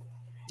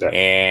 Yeah.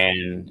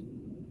 And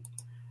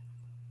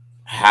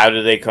how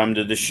do they come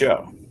to the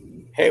show?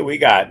 Hey, we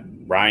got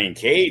Brian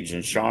Cage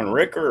and Sean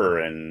Ricker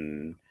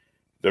and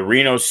the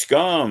Reno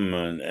Scum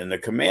and the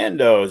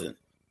Commandos.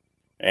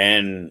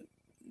 And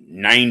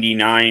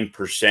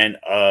 99%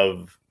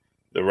 of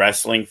the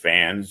wrestling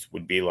fans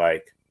would be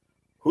like,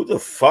 who the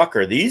fuck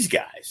are these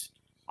guys?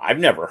 I've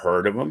never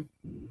heard of them.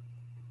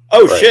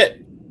 Oh, right.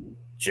 Shit.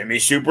 Jimmy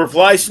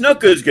Superfly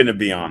Snuka is going to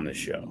be on the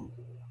show.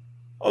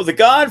 Oh, the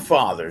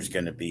Godfather's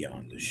going to be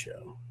on the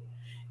show.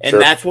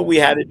 And That's what we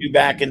had to do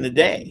back in the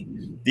day.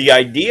 The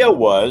idea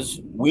was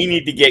we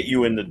need to get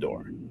you in the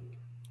door.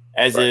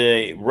 As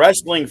a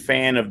wrestling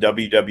fan of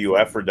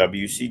WWF or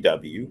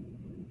WCW,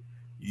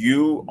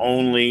 you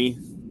only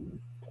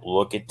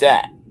look at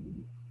that.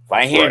 If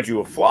I hand you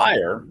a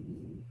flyer,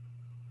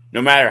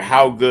 no matter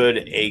how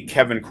good a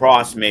Kevin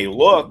Cross may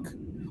look,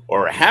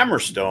 or a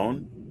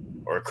Hammerstone,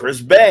 or a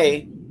Chris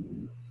Bay,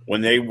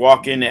 when they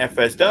walk into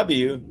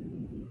FSW,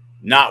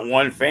 not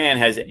one fan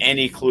has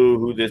any clue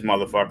who this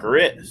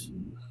motherfucker is.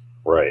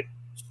 Right.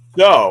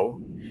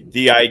 So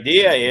the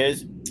idea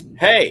is,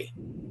 hey,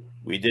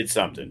 we did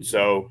something.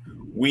 So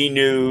we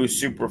knew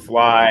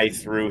Superfly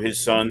through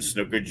his son,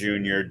 Snuka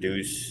Jr.,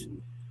 Deuce,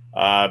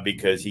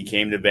 because he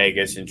came to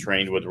Vegas and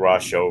trained with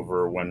Rush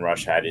over when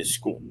Rush had his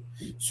school.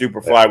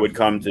 Superfly would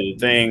come to the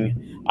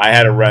thing. I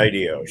had a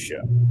radio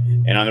show.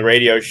 And on the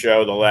radio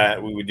show,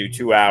 we would do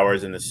 2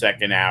 hours. And the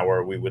second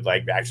hour, we would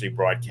actually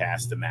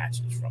broadcast the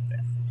matches from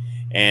there.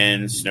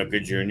 And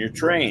Snuka Jr.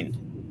 trained.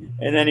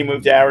 And then he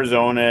moved to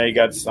Arizona. He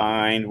got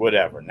signed,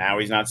 whatever. Now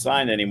he's not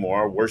signed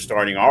anymore. We're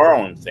starting our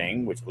own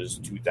thing, which was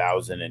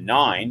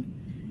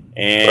 2009.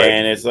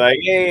 And It's like,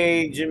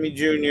 hey, Jimmy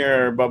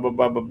Jr., blah, blah,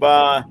 blah, blah,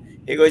 blah.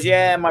 He goes,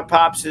 yeah, my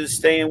pops is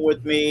staying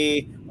with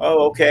me.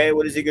 Oh, okay.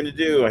 What is he going to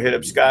do? I hit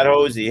up Scott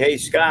Hosey. Hey,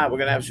 Scott, we're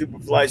going to have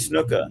Superfly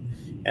Snuka.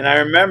 And I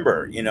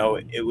remember,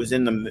 it was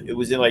in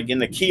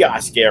the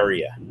kiosk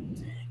area,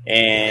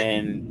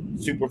 and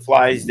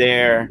Superfly's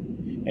there,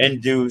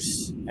 and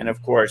Deuce, and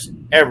of course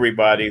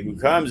everybody who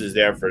comes is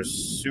there for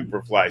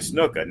Superfly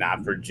Snuka,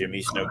 not for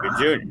Jimmy Snuka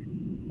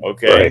Jr.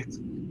 Okay. Right.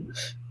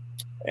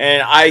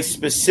 And I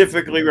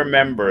specifically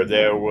remember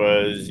there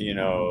was,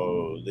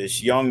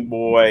 this young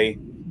boy,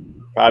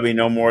 probably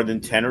no more than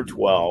 10 or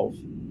 12,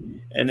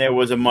 and there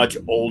was a much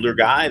older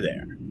guy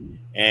there.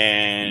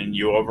 And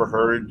you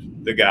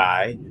overheard the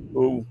guy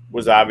who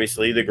was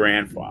obviously the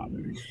grandfather.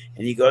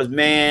 And he goes,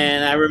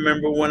 man, I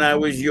remember when I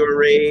was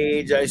your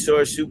age, I saw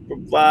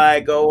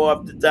Superfly go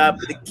off the top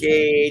of the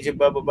cage and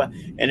blah, blah, blah.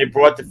 And it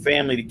brought the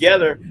family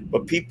together,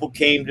 but people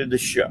came to the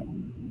show.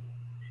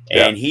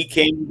 And he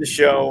came to the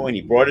show and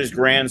he brought his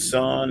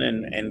grandson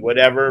and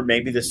whatever,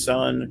 maybe the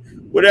son,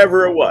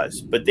 whatever it was.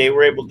 But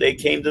they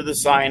came to the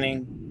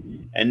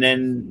signing, and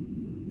then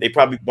they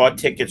probably bought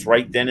tickets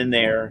right then and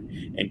there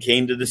and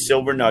came to the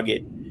Silver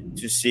Nugget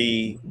to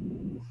see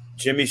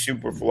Jimmy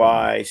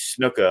Superfly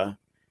Snuka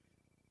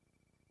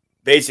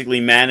basically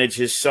manage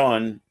his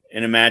son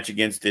in a match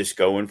against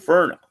Disco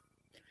Inferno.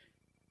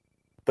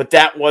 But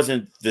that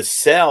wasn't the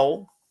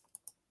sell,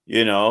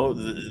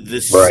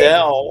 the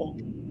sell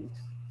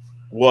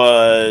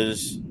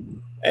was,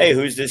 hey,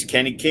 who's this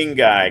Kenny King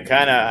guy?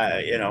 Kind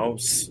of,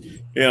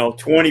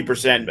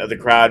 20% of the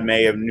crowd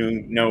may have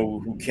know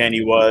who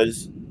Kenny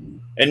was.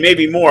 And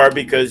maybe more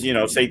because,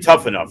 say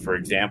Tough Enough, for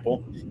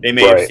example, they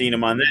may have seen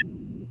him on that.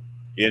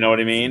 You know what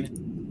I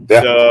mean?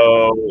 Yeah.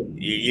 So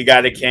you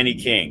got a Kenny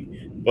King.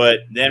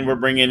 But then we're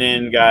bringing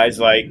in guys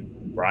like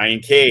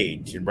Brian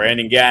Cage and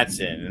Brandon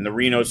Gatson and the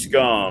Reno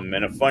Scum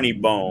and a Funny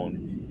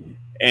Bone.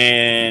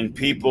 And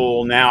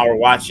people now are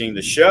watching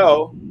the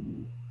show.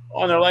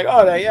 Oh, and they're like,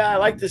 oh, yeah, I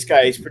like this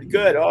guy. He's pretty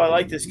good. Oh, I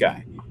like this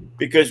guy.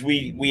 Because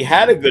we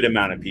had a good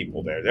amount of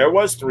people there. There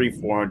was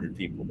 300-400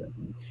 people there.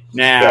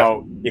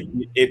 Now,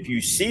 if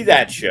you see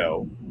that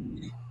show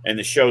and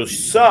the show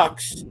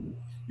sucks,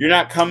 you're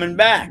not coming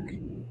back.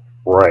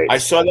 Right. I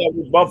saw that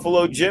with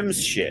Buffalo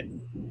Jim's shit.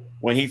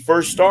 When he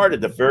first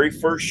started, the very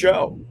first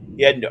show,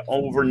 he had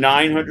over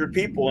 900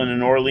 people in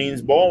an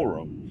Orleans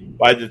ballroom.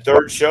 By the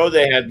third show,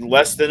 they had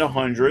less than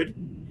 100,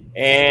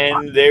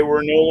 and they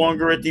were no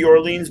longer at the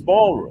Orleans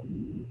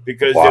ballroom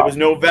because there was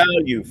no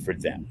value for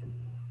them.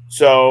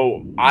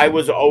 So I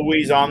was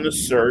always on the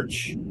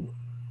search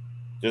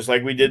just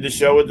like we did the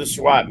show with the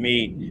swap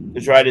meet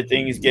to try to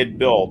things get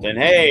built. And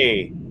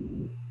hey,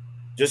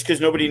 just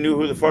because nobody knew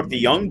who the fuck the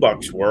Young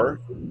Bucks were,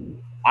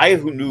 I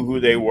knew who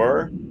they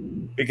were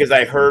because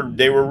I heard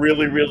they were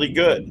really, really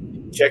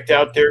good. Checked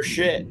out their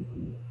shit.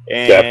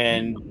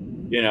 And,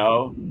 you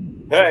know,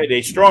 hey,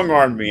 they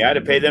strong-armed me. I had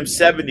to pay them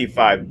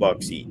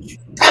 $75 each.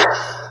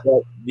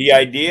 But the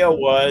idea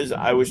was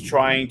I was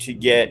trying to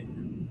get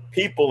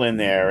people in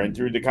there, and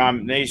through the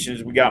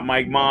combinations, we got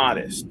Mike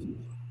Modest.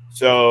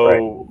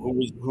 So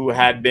who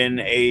had been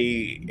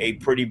a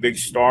pretty big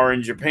star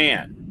in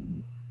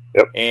Japan.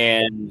 Yep.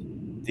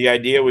 And the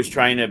idea was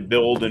trying to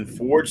build and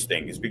forge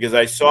things because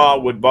I saw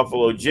what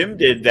Buffalo Jim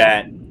did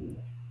that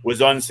was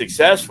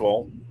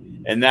unsuccessful.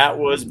 And that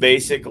was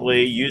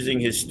basically using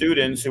his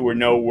students who were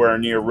nowhere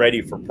near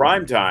ready for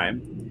prime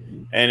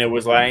time. And it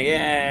was like,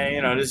 yeah,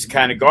 you know, this is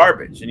kind of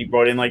garbage. And he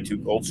brought in like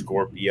 2 Cold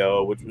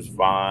Scorpio, which was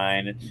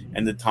fine.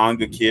 And the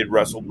Tonga kid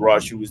wrestled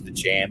Rush, who was the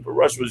champ. But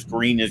Rush was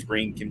green as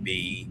green can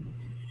be.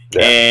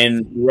 Yeah.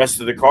 And the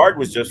rest of the card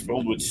was just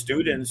filled with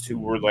students who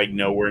were like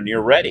nowhere near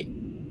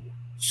ready.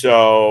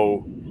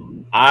 So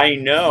I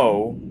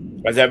know,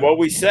 as I've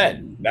always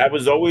said, that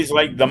was always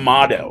like the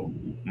motto,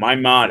 my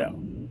motto.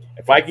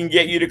 If I can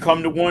get you to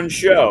come to one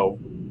show,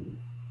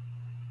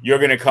 you're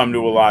going to come to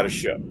a lot of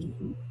shows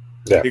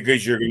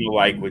because you're going to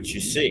like what you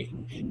see.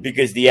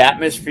 Because the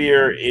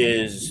atmosphere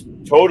is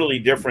totally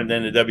different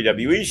than the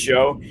WWE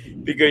show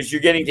because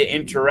you're getting to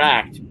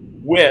interact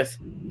with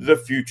the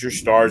future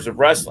stars of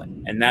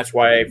wrestling. And that's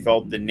why I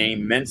felt the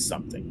name meant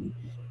something.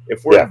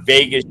 If we're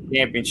Vegas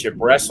Championship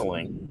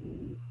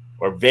Wrestling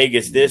or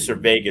Vegas this or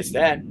Vegas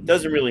that, it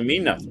doesn't really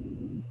mean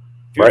nothing.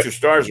 Future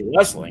stars of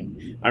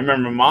wrestling. I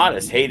remember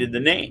Modest hated the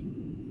name.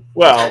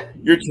 Well,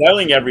 you're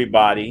telling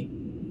everybody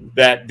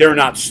that they're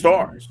not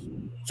stars.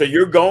 So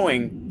you're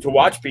going to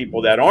watch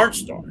people that aren't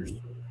stars.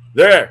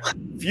 They're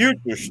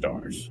future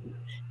stars.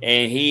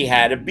 And he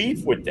had a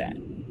beef with that.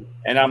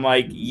 And I'm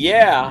like,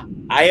 yeah,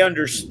 I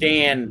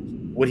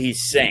understand what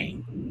he's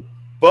saying.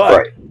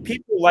 But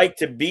people like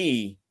to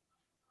be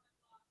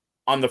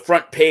on the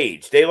front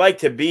page. They like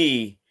to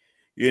be,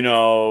 you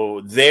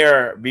know,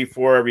 there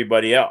before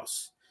everybody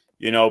else.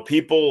 You know,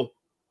 people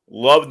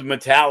loved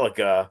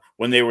Metallica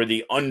when they were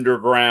the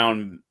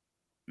underground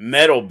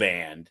metal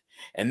band.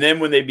 And then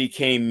when they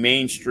became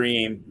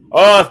mainstream,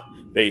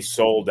 they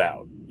sold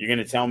out. You're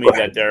going to tell me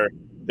that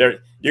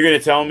you're going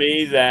to tell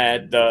me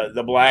that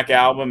the Black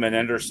Album and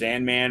Enter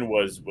Sandman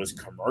was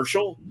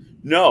commercial?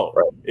 No,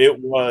 it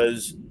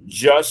was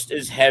just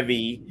as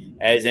heavy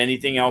as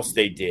anything else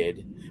they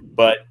did,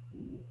 but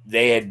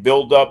they had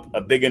built up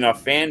a big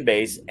enough fan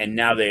base and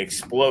now they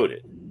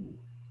exploded.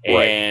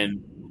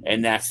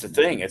 And that's the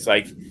thing. It's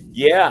like,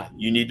 yeah,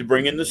 you need to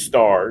bring in the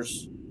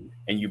stars,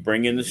 and you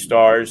bring in the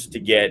stars to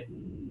get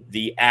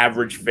the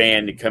average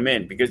fan to come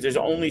in because there's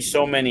only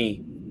so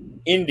many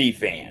indie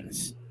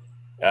fans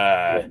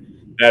that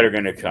are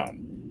going to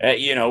come.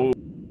 You know.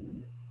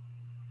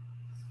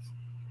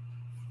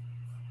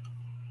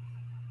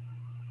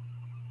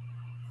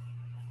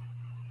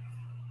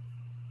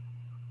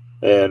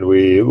 And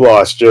we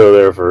lost Joe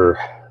there for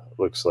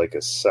looks like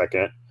a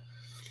second.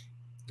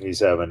 He's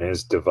having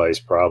his device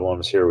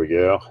problems. Here we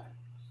go.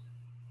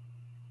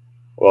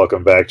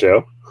 Welcome back,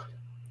 Joe.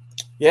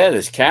 Yeah,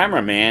 this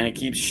camera, man, it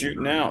keeps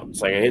shooting out.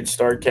 It's like a hit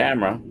start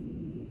camera.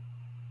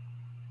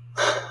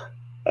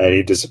 And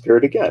he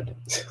disappeared again.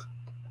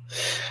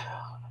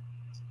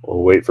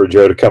 We'll wait for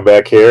Joe to come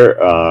back here.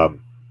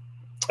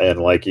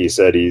 And like he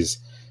said, he's,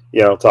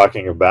 you know,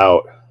 talking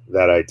about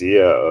that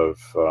idea of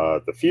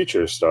the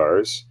future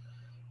stars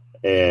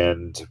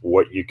and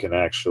what you can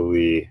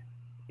actually,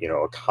 you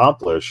know,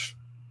 accomplish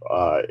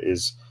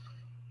is,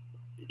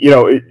 you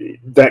know,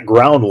 that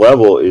ground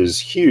level is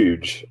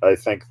huge. I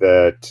think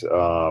that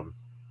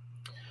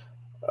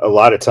a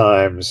lot of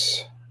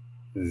times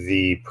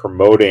the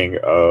promoting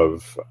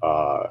of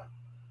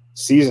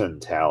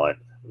seasoned talent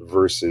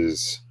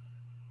versus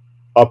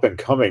up and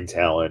coming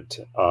talent,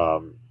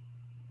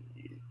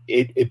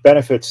 it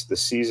benefits the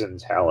seasoned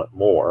talent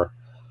more.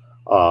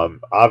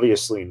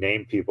 Obviously,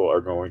 name people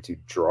are going to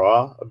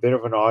draw a bit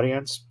of an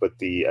audience, but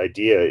the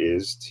idea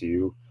is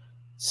to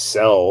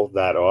sell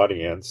that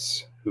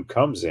audience who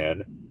comes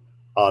in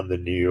on the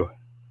new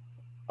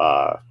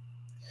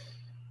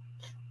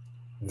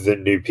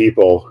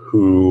people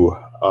who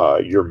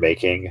you're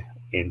making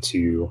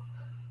into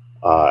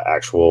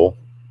actual,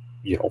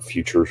 you know,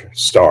 future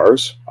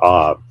stars.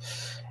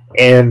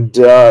 And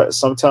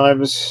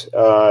sometimes,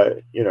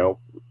 you know,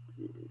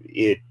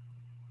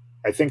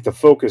 I think the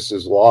focus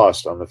is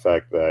lost on the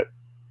fact that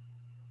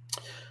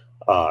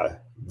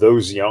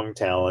those young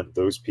talent,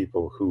 those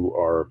people who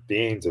are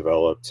being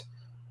developed,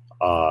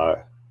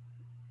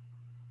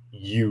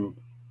 you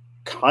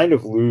kind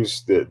of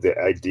lose the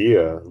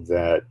idea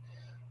that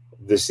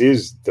this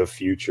is the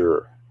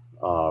future,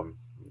 not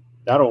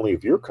only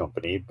of your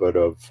company, but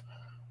of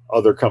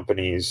other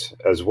companies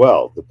as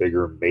well, the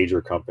bigger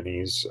major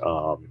companies.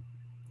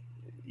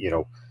 You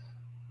know,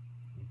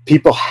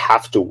 people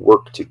have to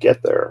work to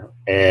get there,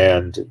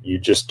 and you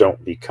just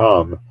don't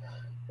become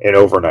an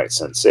overnight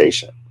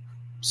sensation.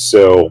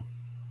 So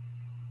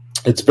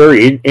it's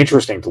very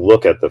interesting to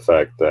look at the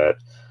fact that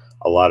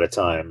a lot of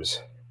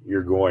times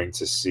you're going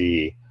to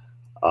see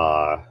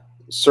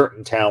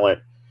certain talent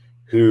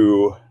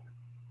who,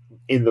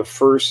 in the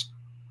first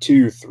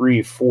 2,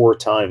 3, 4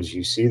 times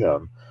you see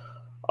them,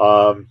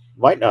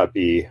 might not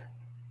be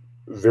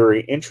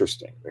very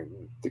interesting.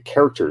 The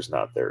character's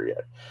not there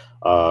yet.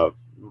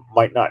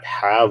 Might not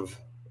have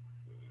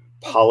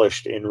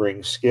polished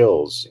in-ring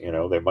skills. You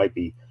know, they might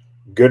be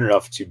good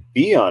enough to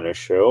be on a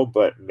show,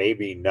 but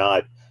maybe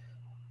not,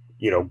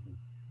 you know,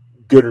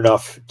 good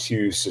enough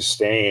to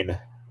sustain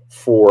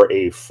for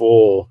a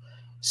full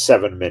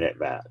 7-minute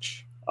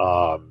match.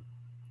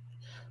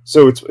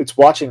 So it's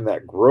watching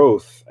that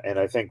growth, and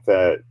I think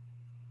that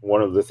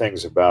one of the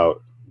things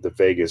about the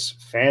Vegas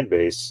fan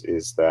base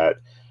is that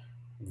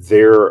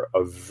they're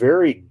a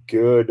very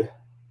good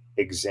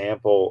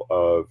example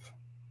of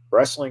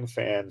wrestling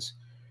fans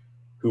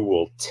who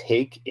will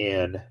take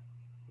in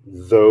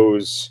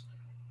those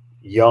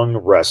young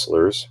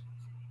wrestlers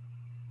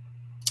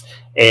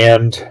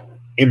and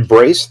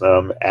embrace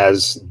them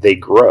as they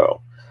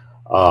grow.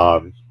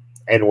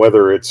 And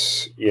whether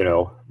it's, you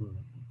know,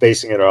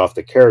 basing it off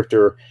the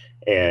character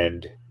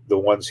and the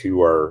ones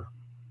who are,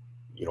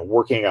 you know,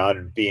 working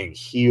on being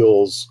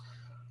heels,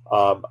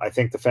 I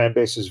think the fan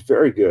base is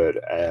very good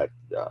at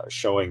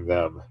showing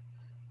them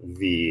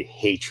the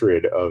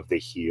hatred of the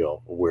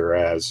heel,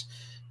 whereas,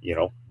 you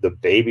know, the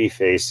baby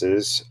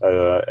faces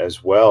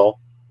as well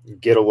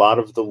get a lot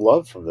of the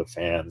love from the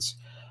fans,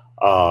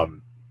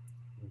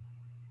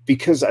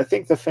 because I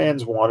think the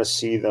fans want to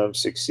see them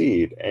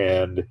succeed,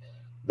 and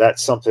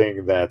that's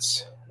something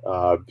that's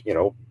you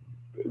know,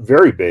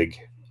 very big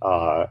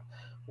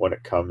when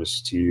it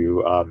comes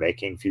to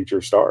making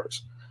future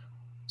stars.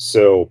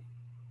 So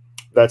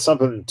that's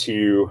something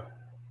to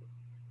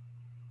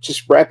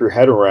just wrap your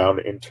head around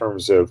in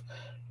terms of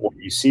when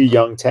you see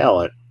young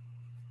talent.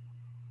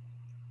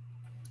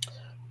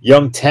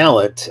 Young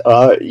talent,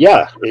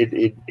 yeah,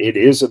 it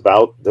is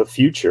about the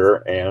future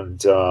and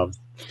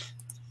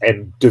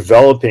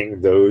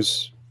developing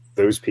those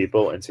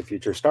people into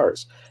future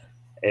stars.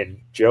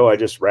 And Joe, I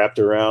just wrapped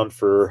around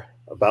for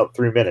about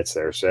 3 minutes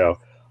there. So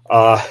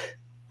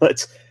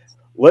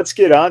let's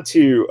get on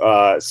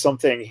to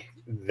something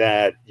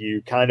that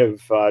you kind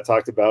of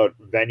talked about,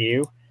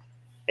 venue.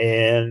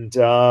 And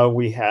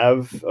we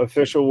have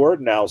official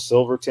word now.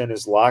 Silverton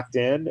is locked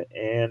in,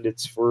 and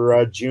it's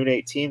for June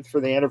 18th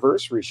for the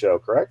anniversary show,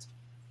 correct?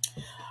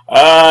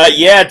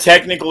 Yeah,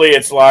 technically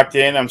it's locked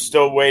in. I'm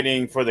still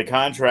waiting for the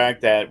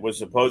contract that was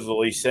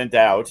supposedly sent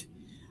out.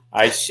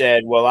 I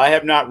said, well, I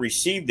have not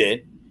received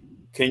it.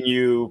 Can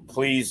you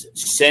please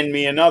send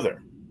me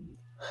another?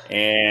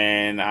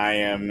 And I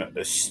am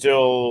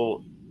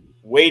still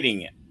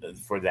waiting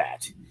for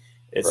that.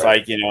 It's right.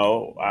 Like, you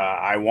know,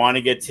 I want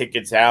to get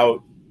tickets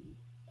out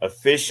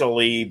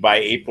officially by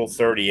April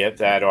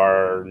 30th at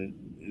our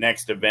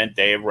next event,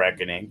 Day of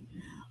Reckoning.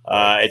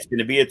 It's going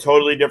to be a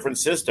totally different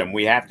system.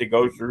 We have to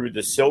go through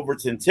the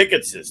Silverton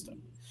ticket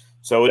system.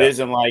 So it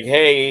isn't like,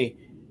 hey,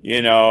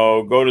 you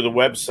know, go to the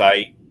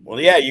website. Well,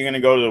 yeah, you're going to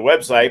go to the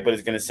website, but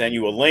it's going to send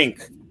you a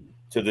link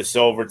to the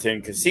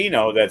Silverton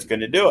casino that's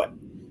going to do it.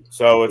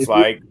 So it's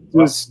like...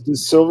 Does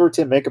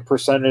Silverton make a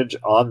percentage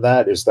on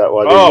that? Is that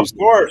why? Oh, of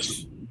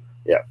course.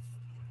 Yeah.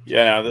 You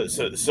know,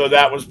 so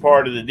that was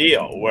part of the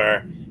deal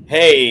where,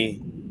 hey,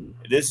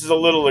 this is a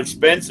little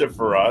expensive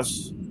for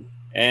us,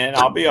 and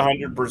I'll be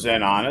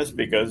 100% honest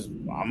because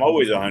I'm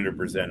always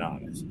 100%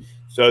 honest.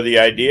 So the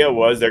idea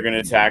was they're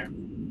going to tack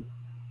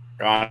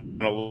on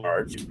a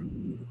large.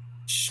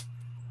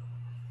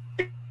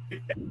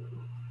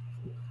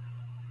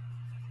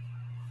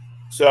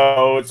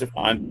 So it's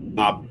on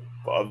top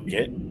of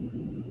it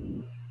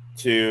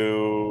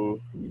to,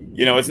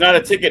 you know, it's not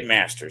a ticket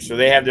master, so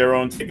they have their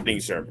own ticketing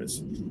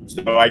service.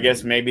 So I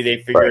guess maybe they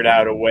figured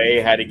out a way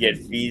how to get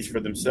fees for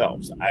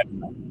themselves. I don't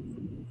know.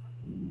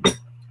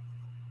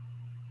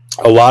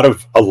 A lot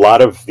of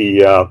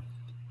the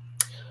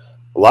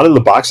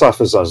box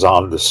offices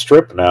on the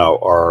Strip now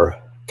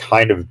are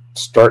kind of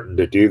starting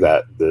to do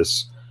that.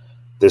 This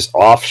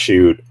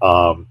offshoot,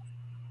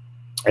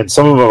 and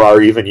some of them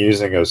are even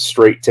using a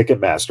straight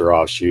Ticketmaster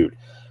offshoot,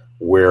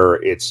 where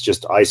it's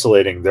just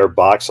isolating their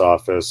box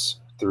office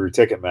through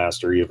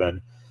Ticketmaster.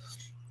 Even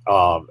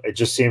it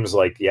just seems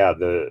like, yeah,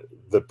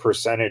 the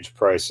percentage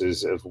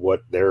prices of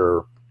what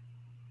they're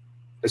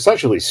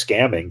essentially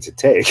scamming to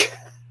take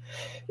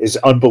is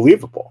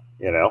unbelievable,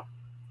 you know?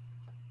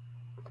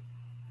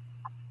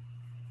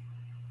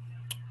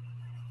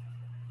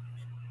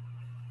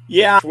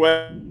 Yeah,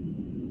 well,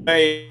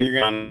 you're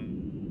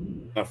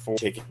going to afford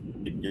ticket,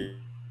 you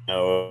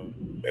know,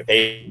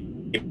 pay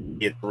a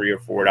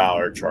 $3 or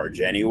 $4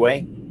 charge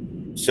anyway.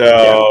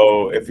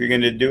 So if you're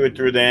going to do it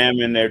through them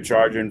and they're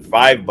charging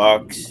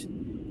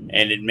 $5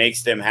 and it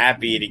makes them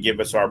happy to give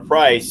us our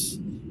price,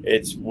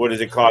 it's, what is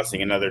it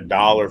costing? Another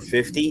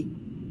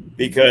 $1.50?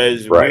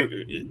 Because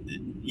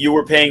you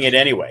were paying it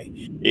anyway.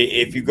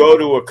 If you go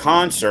to a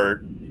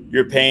concert,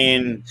 you're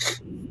paying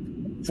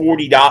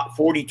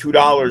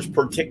 $42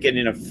 per ticket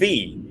in a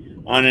fee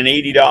on an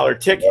 $80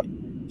 ticket.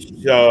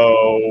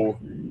 So,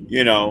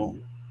 you know,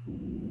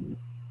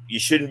 you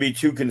shouldn't be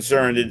too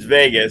concerned. It's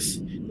Vegas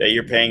that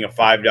you're paying a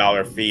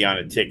 $5 fee on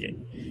a ticket.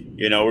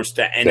 You know,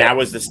 that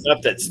was the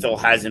stuff that still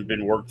hasn't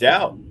been worked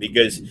out,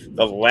 because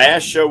the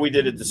last show we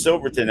did at the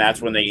Silverton,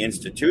 that's when they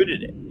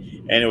instituted it.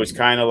 And it was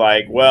kind of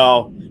like,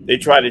 well, they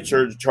try to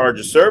charge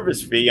a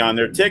service fee on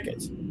their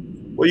tickets.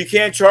 Well, you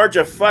can't charge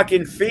a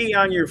fucking fee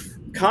on your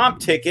comp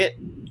ticket.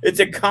 It's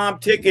a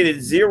comp ticket,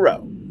 it's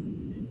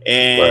 $0.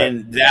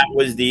 And that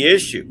was the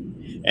issue.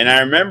 And I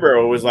remember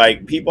it was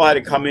like people had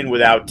to come in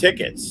without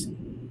tickets,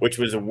 which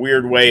was a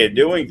weird way of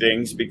doing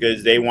things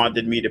because they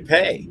wanted me to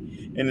pay.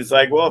 And it's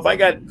like, well, if I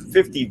got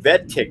 50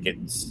 vet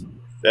tickets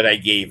that I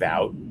gave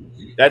out,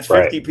 that's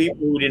 50 people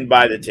who didn't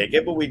buy the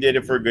ticket, but we did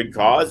it for a good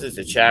cause. It's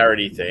a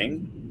charity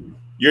thing.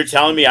 You're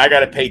telling me I got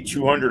to pay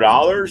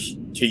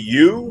 $200 to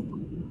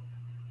you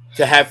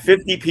to have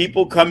 50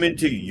 people come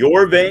into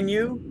your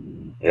venue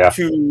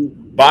to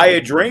buy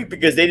a drink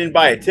because they didn't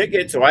buy a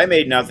ticket, so I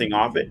made nothing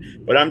off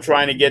it, but I'm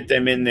trying to get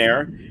them in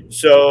there.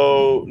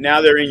 So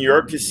now they're in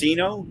your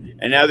casino,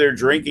 and now they're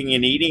drinking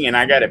and eating, and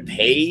I got to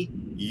pay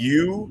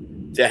you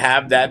to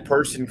have that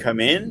person come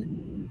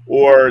in,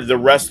 or the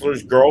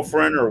wrestler's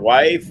girlfriend or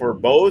wife or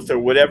both or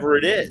whatever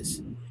it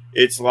is.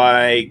 It's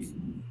like,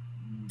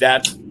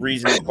 that's the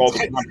reason it's called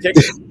the comp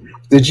ticket.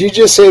 Did you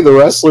just say the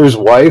wrestler's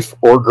wife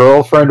or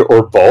girlfriend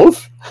or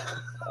both?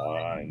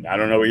 I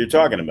don't know what you're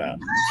talking about.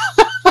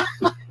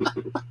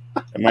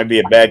 It might be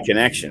a bad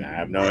connection. I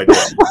have no idea.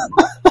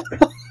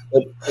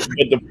 But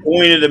the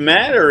point of the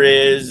matter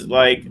is,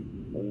 like,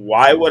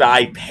 why would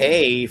I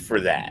pay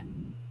for that?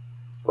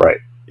 Right.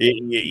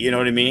 You know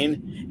what I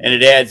mean? And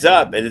it adds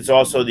up. And it's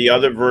also the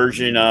other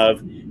version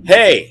of,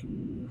 hey,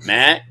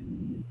 Matt,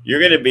 you're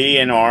going to be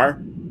in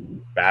our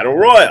Battle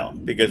Royal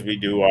because we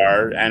do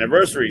our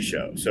anniversary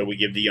show. So we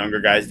give the younger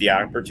guys the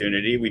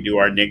opportunity. We do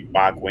our Nick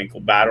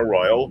Bockwinkel Battle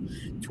Royal.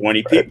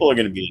 20 people are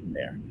going to be in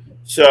there.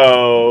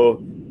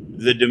 So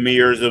the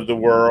Demirs of the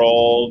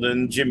world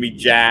and Jimmy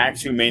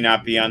Jacks, who may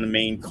not be on the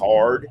main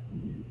card,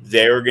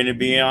 they're going to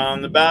be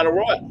on the Battle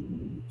Royal.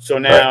 So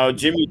now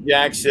Jimmy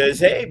Jack says,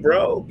 hey,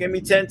 bro, give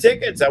me 10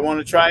 tickets. I want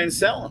to try and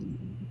sell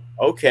them.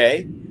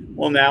 Okay.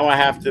 Well, now I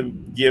have to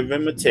give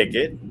him a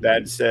ticket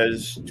that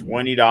says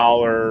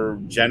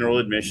 $20 general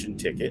admission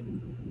ticket,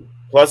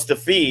 plus the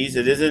fees.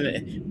 It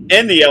isn't,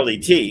 and the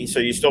LET. So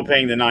you're still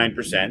paying the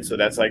 9%. So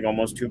that's like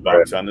almost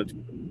 $2 on the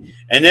ticket.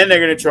 And then they're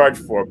going to charge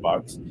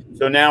 $4.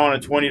 So now on a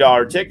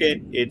 $20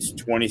 ticket, it's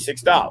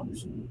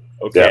 $26.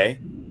 Okay.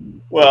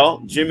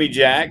 Well, Jimmy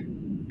Jack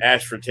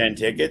asked for 10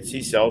 tickets.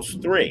 He sells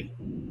 3.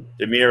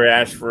 Demir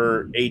asked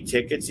for 8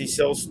 tickets. He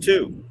sells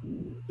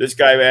 2. This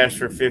guy asked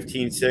for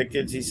 15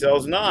 tickets. He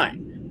sells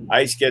 9.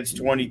 Ice gets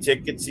 20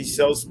 tickets. He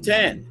sells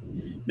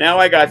 10. Now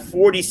I got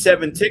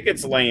 47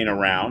 tickets laying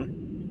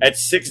around at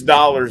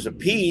 $6 a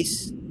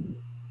piece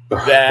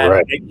that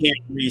I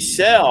can't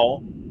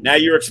resell. Now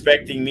you're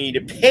expecting me to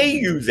pay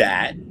you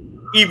that,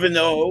 even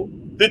though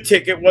the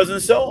ticket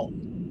wasn't sold.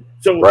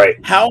 So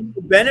how am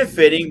I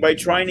benefiting by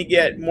trying to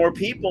get more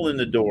people in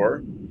the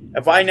door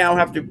if I now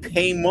have to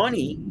pay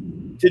money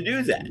to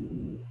do that?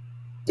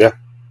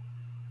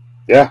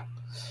 Yeah.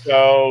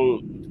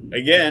 So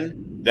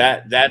again,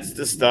 that's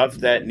the stuff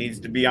that needs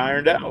to be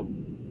ironed out.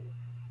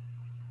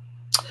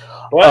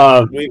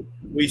 But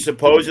we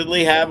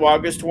supposedly have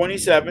August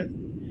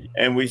 27th,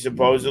 and we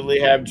supposedly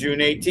have June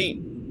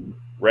 18th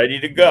ready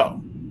to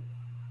go.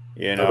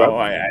 You know,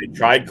 I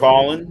tried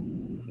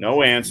calling,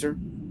 no answer.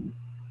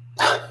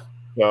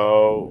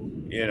 So,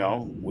 you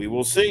know, we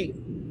will see.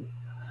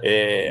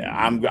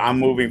 I'm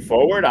moving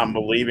forward. I'm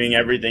believing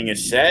everything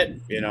is set.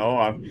 I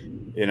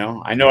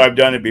know I've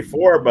done it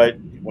before, but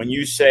when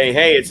you say,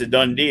 hey, it's a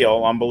done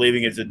deal, I'm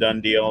believing it's a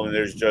done deal, and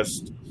there's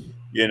just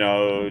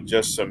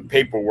some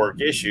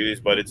paperwork issues,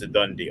 but it's a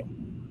done deal.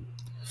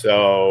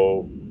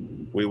 So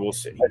we will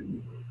see.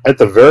 At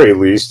the very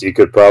least, you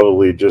could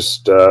probably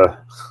just tell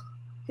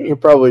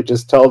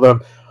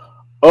them,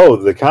 oh,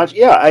 the contract,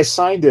 yeah, I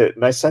signed it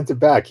and I sent it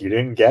back. You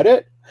didn't get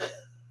it?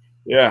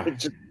 Yeah.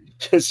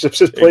 just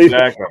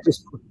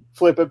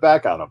flip it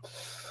back on them.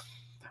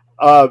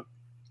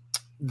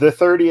 The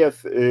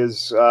 30th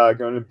is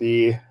going to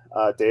be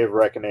Day of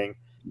Reckoning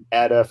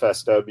at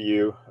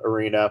FSW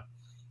Arena.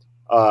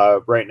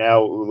 Right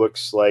now, it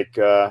looks like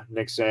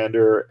Nick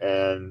Sander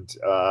and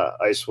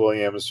Ice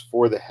Williams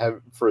for the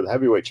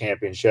heavyweight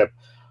championship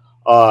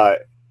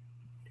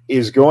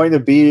is going to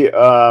be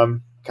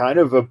kind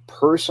of a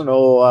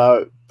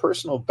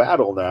personal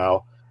battle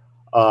now.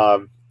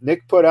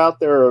 Nick put out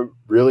there a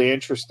really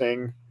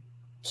interesting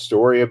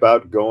story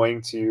about going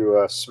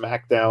to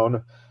SmackDown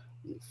a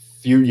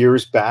few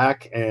years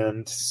back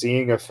and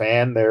seeing a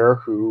fan there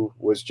who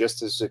was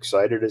just as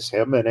excited as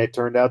him, and it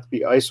turned out to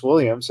be Ice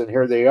Williams, and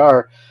here they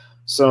are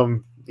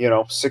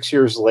 6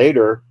 years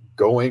later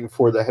going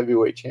for the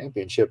heavyweight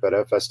championship at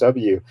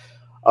FSW.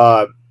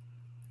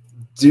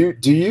 Do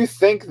you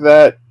think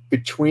that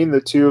between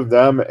the two of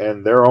them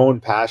and their own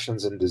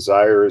passions and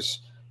desires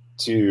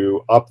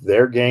to up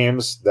their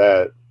games,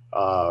 that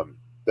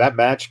that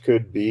match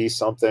could be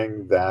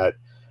something that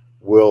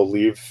will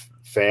leave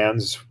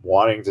fans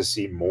wanting to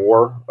see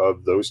more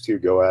of those two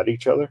go at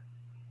each other?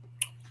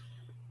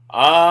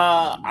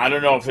 I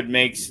don't know if it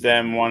makes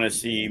them want to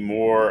see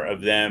more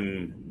of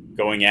them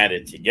going at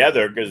it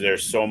together, because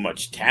there's so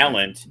much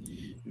talent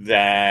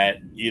that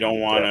you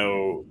don't want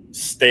to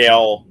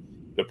stale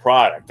the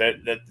product.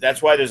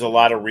 That's why there's a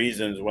lot of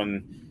reasons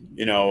when,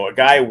 you know, a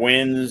guy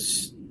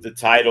wins the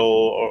title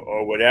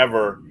or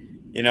whatever,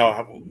 you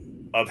know,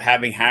 of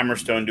having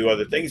Hammerstone do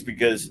other things,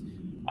 because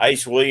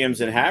Ice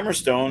Williams and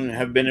Hammerstone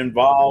have been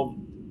involved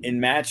in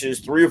matches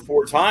 3 or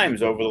 4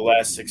 times over the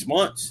last 6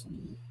 months.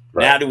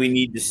 Right. Now, do we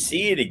need to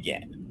see it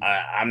again?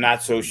 I'm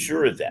not so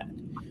sure of that.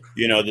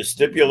 You know, the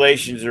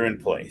stipulations are in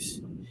place,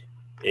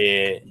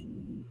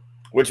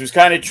 which was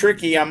kind of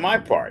tricky on my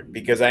part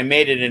because I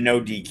made it a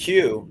no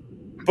DQ.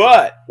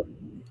 But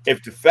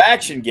if the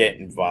faction get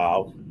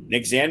involved,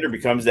 Nick Xander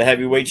becomes the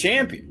heavyweight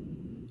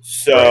champion.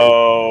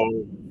 So,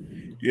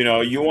 you know,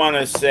 you want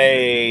to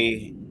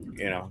say,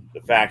 you know,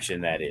 the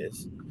faction that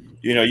is,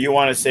 you know, you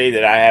want to say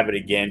that I have it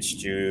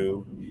against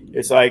you.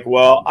 It's like,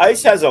 well,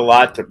 Ice has a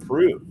lot to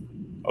prove.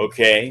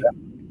 Okay.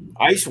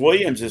 Ice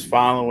Williams is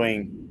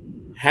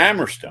following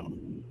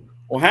Hammerstone.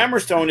 Well,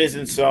 Hammerstone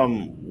isn't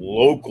some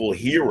local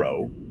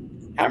hero.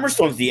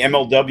 Hammerstone's the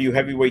MLW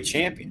heavyweight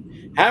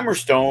champion.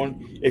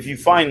 Hammerstone, if you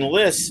find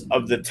lists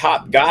of the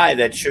top guy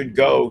that should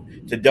go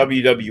to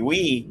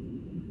WWE,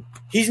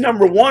 he's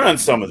number 1 on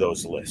some of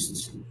those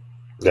lists.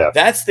 Yeah.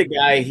 That's the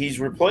guy he's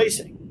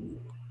replacing,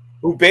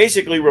 who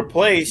basically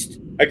replaced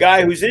a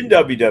guy who's in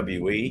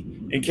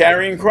WWE in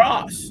Karrion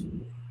Kross.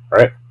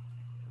 Right.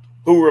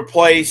 Who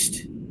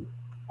replaced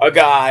a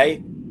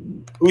guy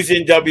who's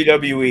in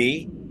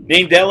WWE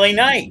named LA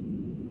Knight.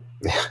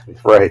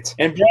 Right.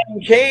 And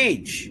Brian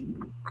Cage.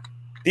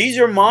 These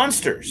are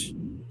monsters.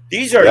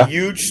 These are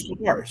huge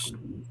stars.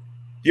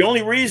 The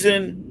only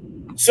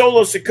reason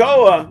Solo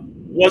Sikoa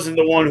wasn't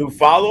the one who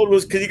followed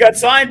was because he got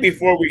signed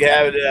before we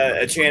had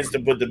a chance to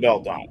put the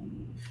belt on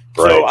him.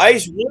 Right. So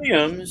Ice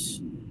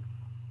Williams,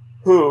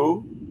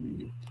 who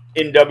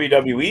in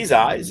WWE's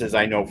eyes, as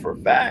I know for a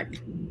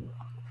fact,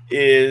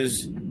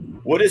 is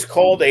what is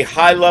called a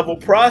high-level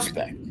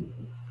prospect.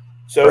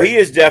 So he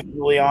is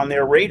definitely on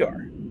their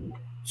radar.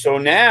 So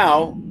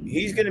now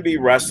he's going to be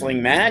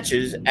wrestling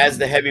matches as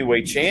the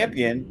heavyweight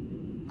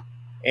champion,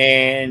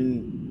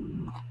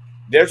 and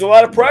there's a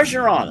lot of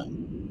pressure on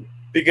him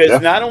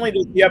because not only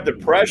does he have the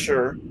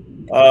pressure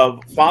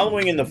of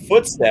following in the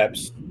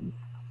footsteps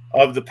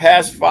of the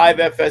past 5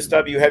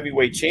 FSW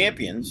heavyweight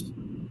champions,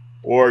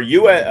 or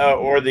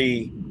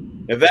the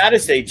Nevada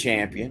State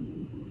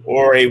champion,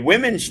 or a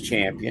women's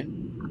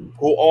champion,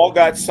 who all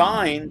got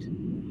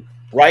signed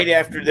right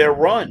after their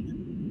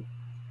run.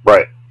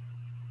 Right.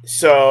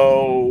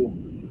 So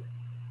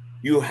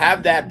you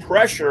have that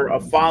pressure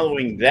of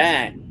following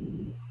that,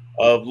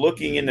 of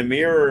looking in the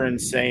mirror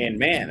and saying,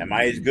 man, am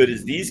I as good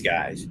as these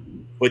guys?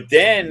 But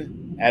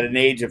then at an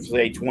age of,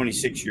 say,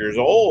 26 years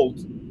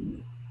old,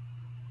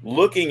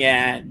 looking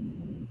at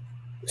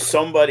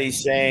somebody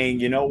saying,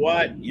 you know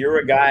what, you're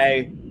a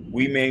guy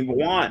we may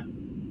want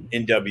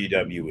in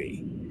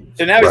WWE.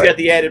 So now he's got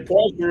the added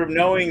pressure of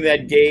knowing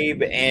that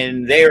Gabe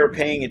and they are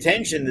paying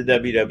attention to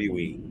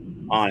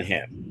WWE on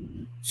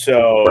him.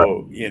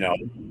 So, you know,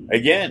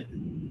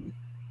 again,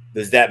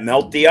 does that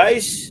melt the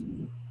ice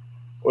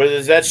or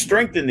does that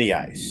strengthen the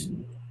ice?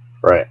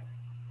 Right.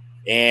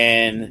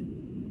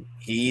 And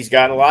he's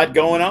got a lot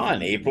going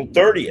on. April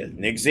 30th,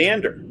 Nick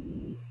Xander.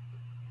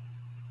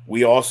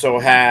 We also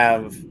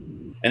have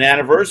an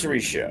anniversary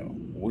show.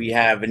 We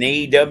have an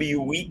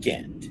AEW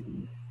weekend.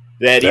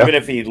 That even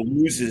if he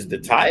loses the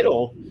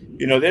title,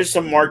 you know, there's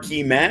some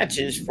marquee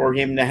matches for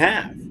him to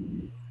have.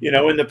 You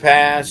know, in the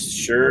past,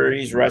 sure,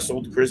 he's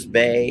wrestled Chris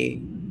Bay.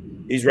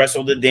 He's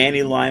wrestled a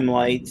Danny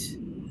Limelight.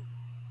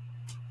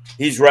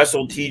 He's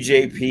wrestled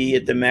TJP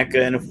at the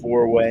Mecca in a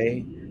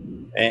 4-way.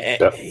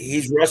 And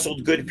he's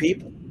wrestled good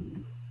people.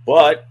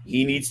 But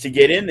he needs to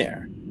get in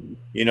there.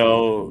 You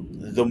know,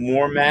 the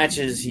more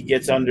matches he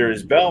gets under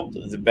his belt,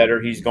 the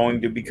better he's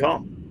going to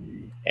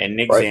become. And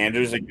Nick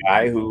Xander's a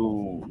guy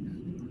who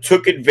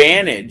took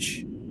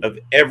advantage of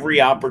every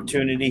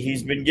opportunity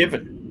he's been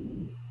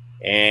given.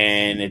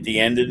 And at the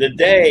end of the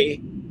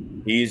day,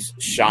 he's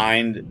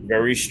shined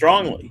very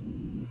strongly.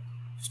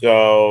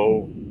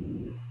 So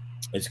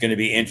it's going to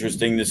be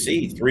interesting to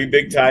see. 3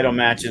 big title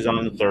matches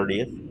on the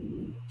 30th.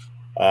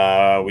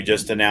 We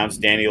just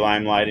announced Danny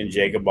Limelight and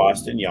Jacob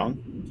Austin Young.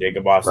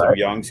 Jacob Austin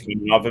Young's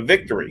coming off a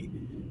victory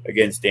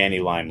against Danny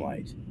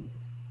Limelight.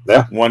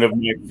 Yeah. One of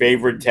my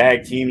favorite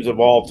tag teams of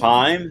all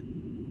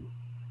time,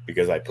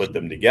 because I put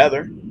them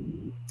together.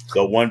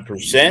 The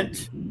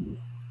 1%,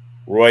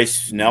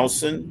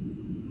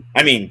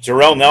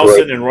 Jarrell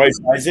Nelson and Royce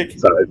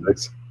Isaacs.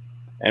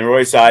 And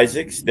Royce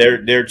Isaacs,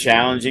 they're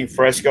challenging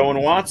Fresco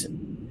and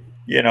Watson.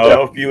 You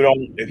know,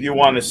 if you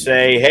want to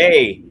say,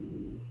 hey,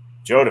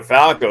 Joe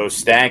DeFalco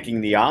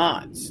stacking the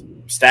odds.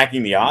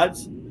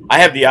 I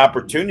have the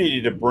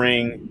opportunity to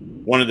bring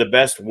one of the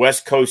best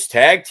West Coast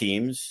tag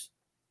teams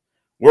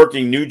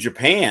working New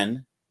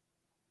Japan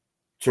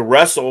to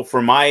wrestle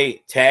for my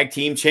tag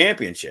team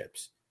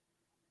championships.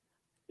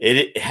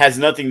 It has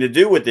nothing to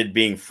do with it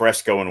being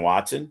Fresco and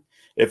Watson.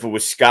 If it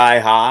was Sky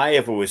High,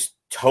 if it was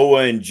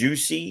Toa and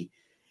Juicy,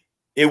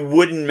 it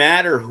wouldn't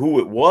matter who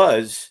it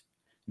was.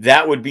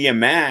 That would be a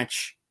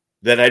match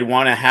that I'd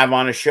want to have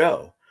on a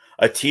show.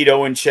 A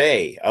Tito and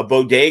Che, a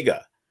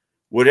Bodega,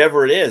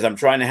 whatever it is. I'm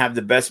trying to have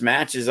the best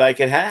matches I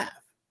could have.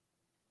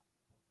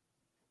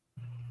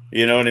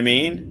 You know what I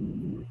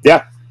mean?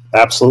 Yeah,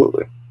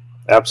 absolutely.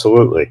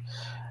 Absolutely.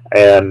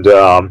 And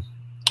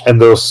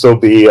there'll still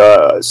be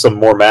some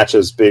more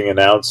matches being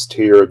announced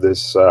here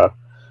this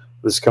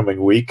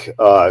coming week.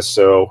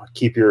 So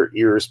keep your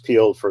ears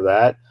peeled for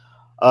that.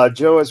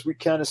 Joe, as we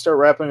kind of start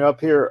wrapping up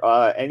here,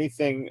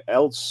 anything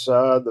else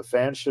the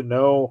fans should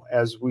know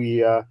as we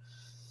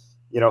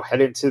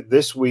head into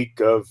this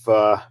week of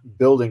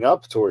building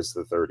up towards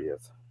the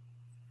 30th?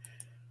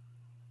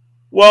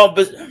 Well,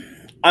 but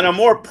on a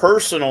more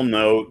personal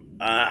note,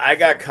 I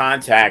got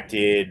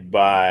contacted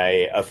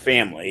by a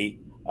family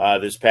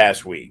this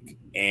past week,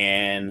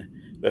 and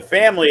the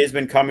family has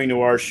been coming to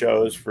our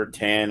shows for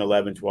 10,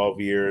 11, 12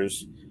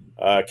 years.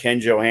 Ken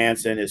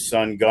Johansson, his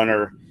son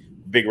Gunnar,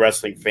 big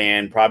wrestling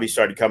fan, probably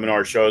started coming to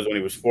our shows when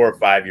he was 4 or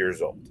 5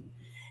 years old.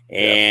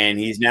 And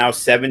he's now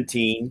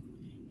 17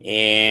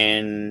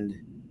 and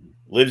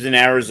lives in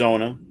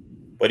Arizona,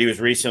 but he was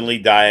recently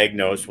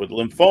diagnosed with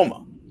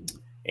lymphoma.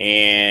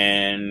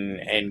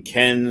 And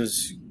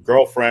Ken's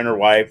girlfriend or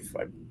wife,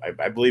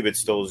 I believe it's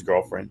still his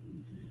girlfriend,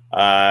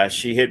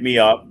 she hit me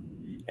up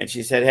and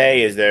she said,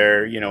 hey, is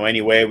there,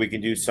 any way we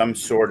can do some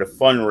sort of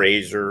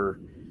fundraiser,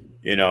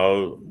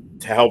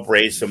 to help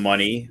raise some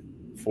money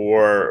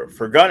for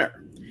Gunnar?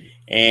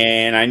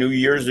 And I knew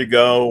years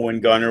ago when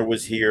Gunnar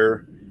was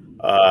here,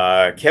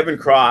 Kevin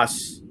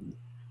Cross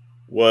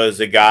was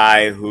a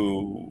guy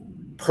who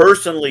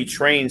personally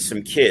trained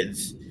some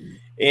kids.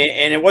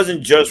 And it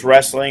wasn't just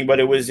wrestling, but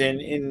it was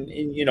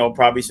in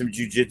probably some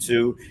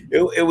jiu-jitsu.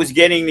 It was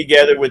getting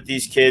together with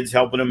these kids,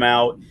 helping them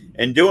out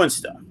and doing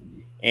stuff.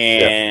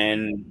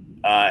 And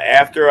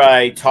after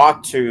I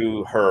talked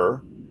to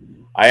her,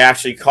 I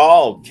actually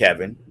called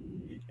Kevin.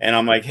 And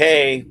I'm like,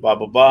 hey, blah,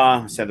 blah,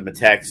 blah. I sent him a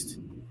text.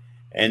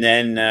 And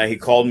then he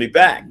called me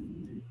back.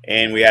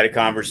 And we had a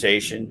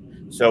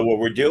conversation. So what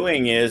we're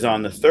doing is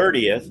on the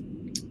 30th,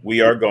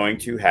 we are going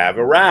to have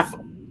a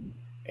raffle.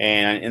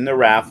 And in the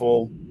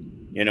raffle,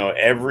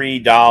 every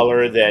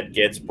dollar that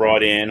gets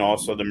brought in,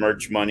 also the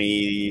merch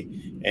money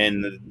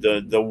and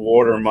the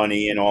water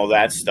money and all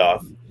that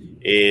stuff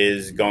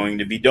is going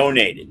to be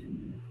donated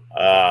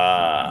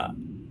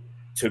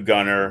to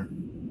Gunnar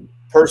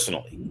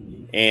personally.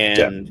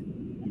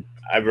 And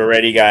I've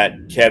already got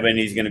Kevin.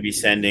 He's going to be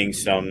sending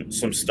some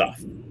stuff,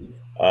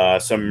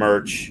 some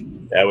merch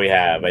that we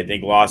have. I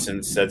think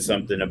Lawson said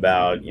something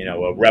about,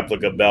 a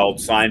replica belt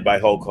signed by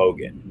Hulk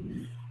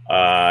Hogan.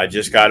 I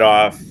just got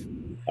off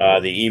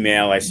the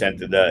email I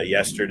sent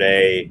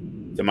yesterday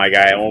to my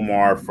guy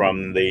Omar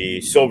from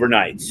the Silver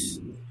Knights,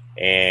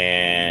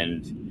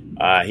 and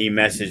he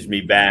messaged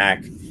me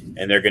back,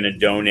 and they're going to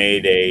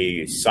donate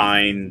a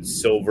signed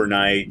Silver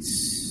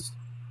Knights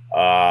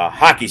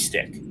hockey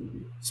stick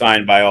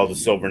signed by all the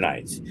Silver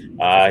Knights.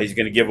 He's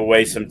going to give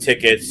away some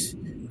tickets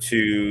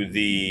to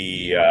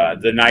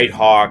the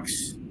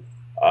Nighthawks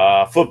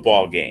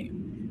football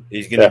game.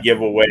 He's going to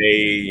give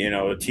away,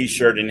 a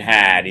T-shirt and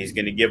hat. He's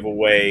going to give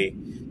away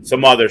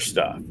some other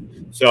stuff.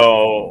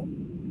 So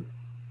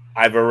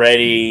I've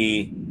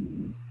already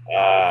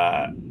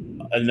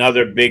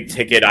another big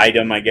ticket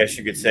item, I guess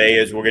you could say,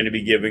 is we're going to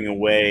be giving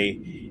away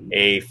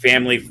a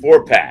family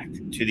 4-pack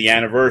to the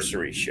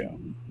anniversary show.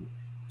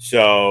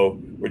 So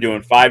we're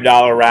doing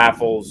 $5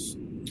 raffles,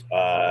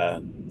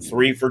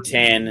 3 for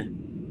 $10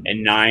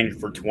 and 9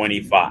 for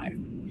 $25.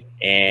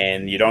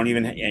 And you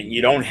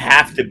don't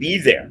have to be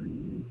there.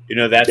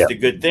 That's the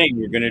good thing.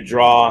 You're going to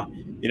draw,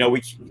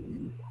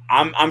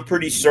 I'm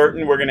pretty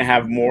certain we're going to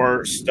have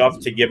more stuff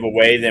to give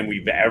away than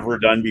we've ever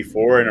done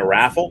before in a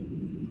raffle,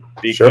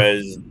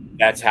 because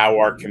that's how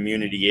our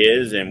community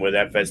is. And with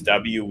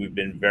FSW, we've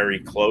been very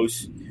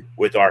close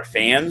with our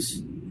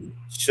fans.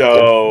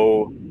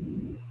 So,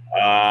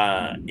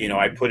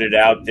 I put it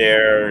out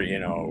there,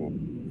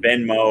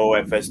 Venmo,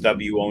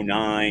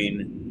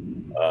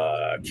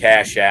 FSW09,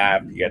 Cash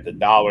App, you got the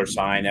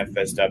 $sign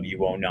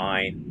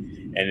FSW09.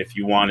 And if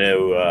you want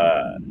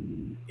to,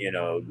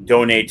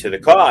 donate to the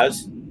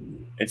cause,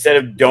 instead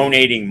of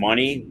donating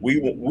money, we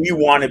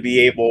want to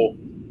be able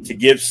to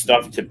give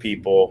stuff to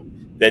people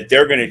that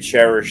they're going to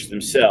cherish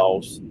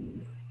themselves,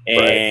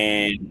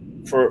 and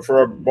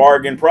for a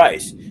bargain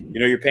price.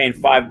 You're paying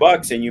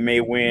 $5 and you may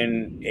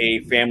win a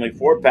family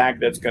 4-pack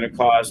that's going to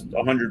cost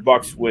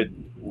 $100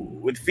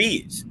 with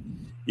fees.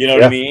 You know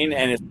what I mean?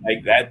 And it's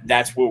like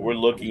that's what we're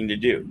looking to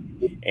do.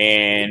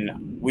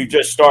 And we've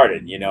just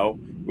started,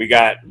 we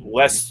got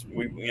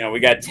we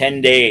got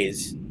 10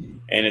 days,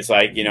 and it's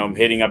like, I'm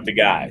hitting up the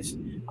guys.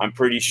 I'm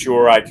pretty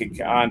sure I could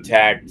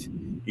contact,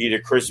 either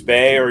Chris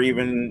Bay or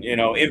even,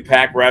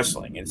 Impact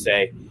Wrestling and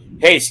say,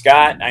 hey,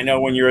 Scott, I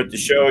know when you're at the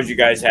shows, you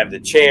guys have the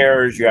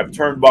chairs, you have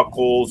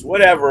turnbuckles,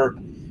 whatever,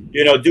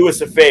 do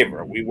us a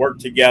favor. We work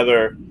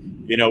together.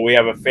 We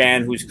have a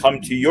fan who's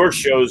come to your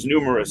shows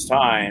numerous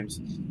times.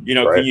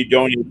 Right. Can you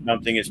donate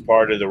something as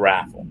part of the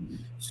raffle?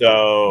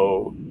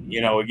 So,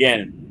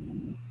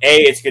 again,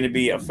 A, it's going to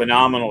be a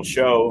phenomenal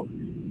show.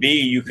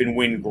 B, you can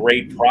win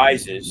great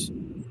prizes.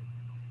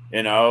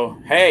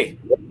 Hey,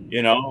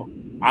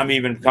 I'm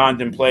even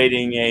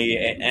contemplating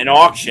an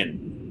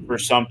auction for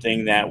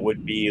something that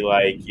would be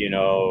like,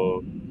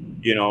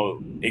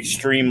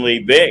 extremely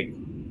big.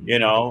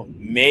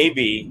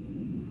 Maybe,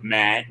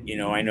 Matt,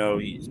 I know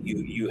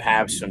you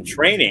have some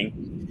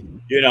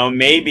training,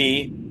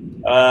 maybe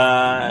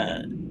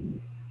for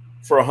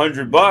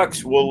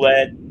 $100, we'll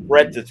let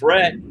Brett the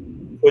Threat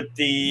put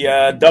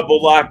the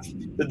double lock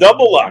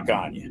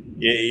on you.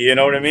 You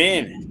know what I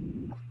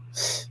mean?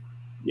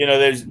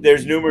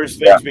 There's numerous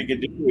things we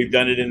could do. We've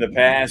done it in the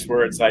past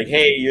where it's like,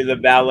 hey, you're the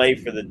valet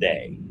for the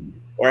day,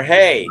 or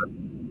hey,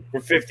 for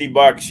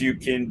 $50 you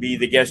can be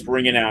the guest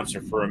ring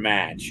announcer for a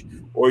match,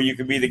 or you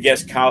can be the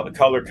guest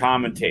color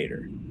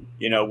commentator.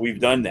 We've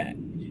done that.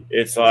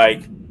 It's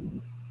like,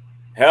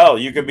 hell,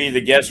 you could be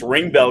the guest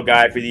ring bell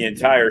guy for the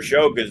entire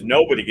show because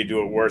nobody could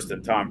do it worse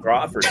than Tom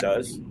Crawford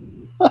does.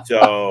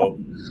 So,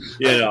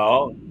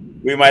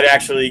 we might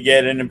actually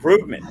get an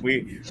improvement.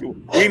 We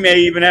may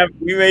even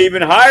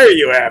hire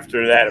you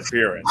after that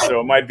appearance. So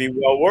it might be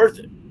well worth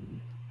it.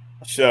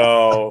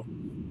 So,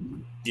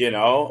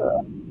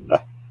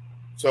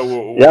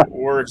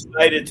 we're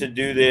excited to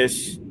do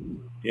this.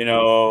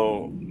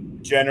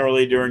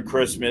 Generally during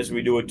Christmas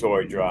we do a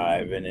toy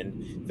drive, and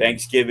in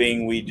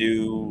Thanksgiving we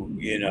do,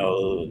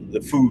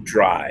 the food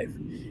drive,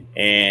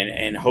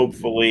 and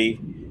hopefully,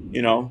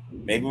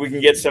 maybe we can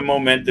get some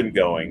momentum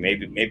going.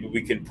 Maybe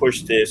we can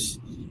push this,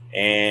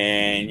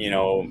 and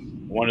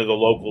one of the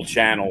local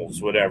channels,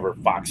 whatever,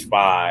 Fox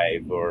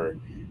 5 or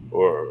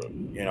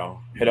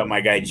hit up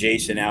my guy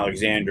Jason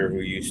Alexander, who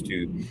used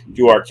to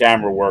do our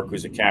camera work,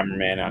 who's a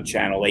cameraman on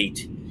Channel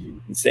 8,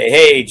 and say,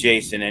 hey,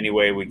 Jason, any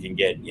way we can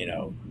get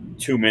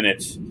 2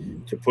 minutes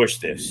to push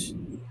this.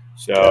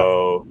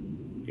 So,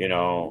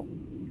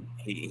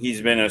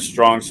 he's been a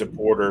strong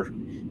supporter.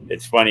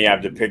 It's funny, I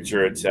have the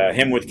picture. It's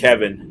him with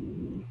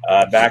Kevin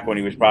back when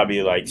he was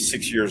probably like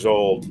 6 years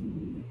old,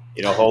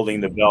 holding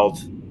the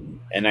belt.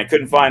 And I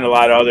couldn't find a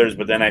lot of others,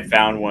 but then I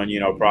found one,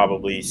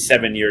 probably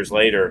 7 years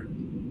later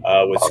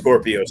with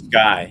Scorpio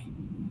Sky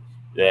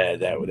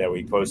that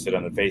we posted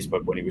on the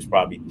Facebook when he was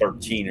probably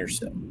 13 or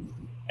so.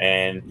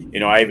 And,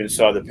 I even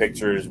saw the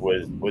pictures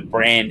with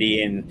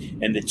Brandy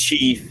and the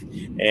Chief.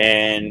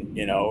 And,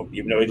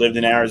 even though he lived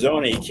in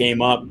Arizona, he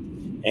came up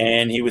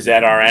and he was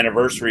at our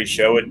anniversary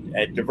show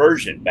at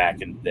Diversion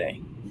back in the day.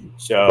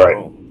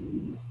 So,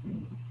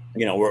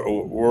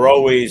 we're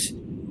always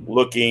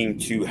looking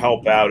to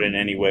help out in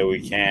any way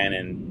we can.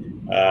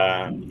 And,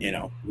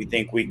 we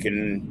think we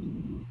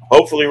can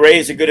hopefully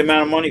raise a good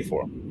amount of money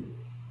for him.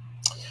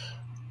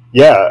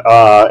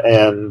 Yeah,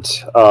 and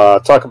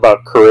talk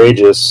about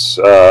courageous,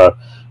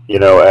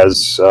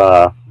 as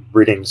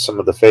reading some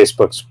of the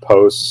Facebook's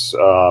posts,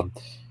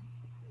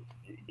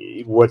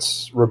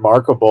 what's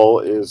remarkable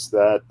is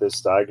that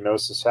this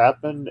diagnosis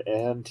happened,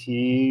 and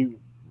he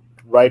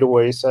right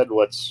away said,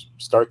 let's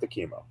start the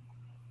chemo.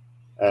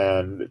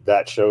 And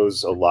that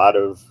shows a lot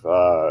of,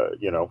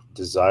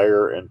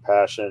 desire and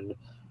passion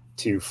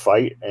to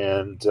fight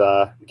and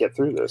get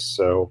through this.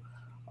 So,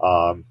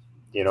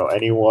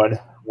 anyone,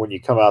 when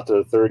you come out to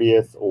the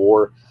 30th,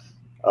 or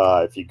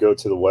if you go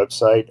to the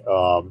website,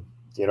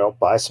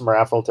 buy some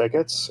raffle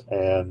tickets.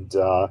 And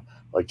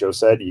like Joe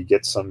said, you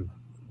get some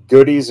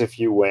goodies if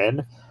you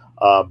win.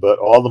 But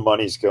all the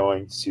money's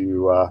going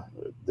to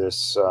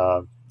this,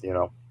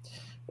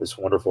 this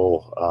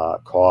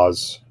wonderful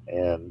cause.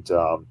 And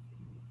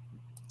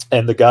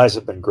the guys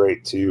have been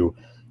great too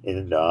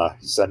in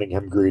sending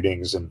him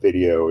greetings and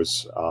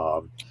videos.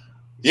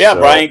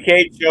 Brian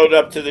Cage showed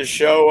up to the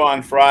show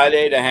on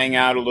Friday to hang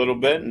out a little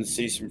bit and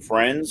see some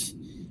friends.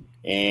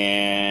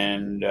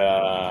 And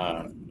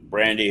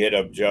Brandy hit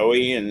up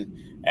Joey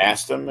and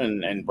asked him,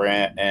 and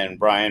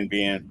Brian,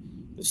 being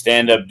the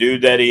stand-up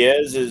dude that he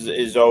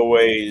is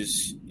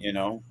always,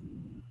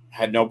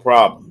 had no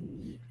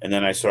problem. And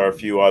then I saw a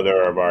few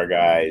other of our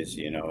guys,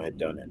 had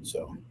done it.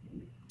 So,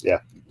 yeah.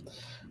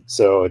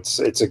 So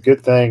it's a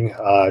good thing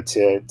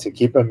to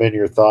keep him in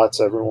your thoughts,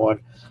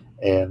 everyone.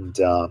 And,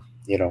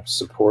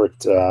 support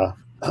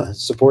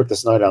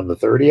this night on the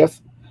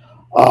 30th.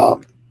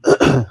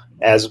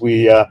 As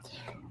we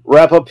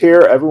wrap up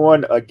here,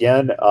 everyone,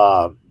 again,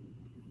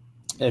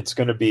 it's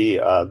going to be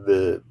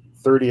the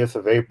 30th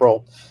of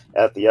April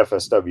at the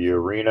FSW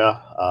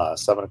Arena,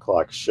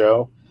 7:00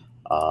 show.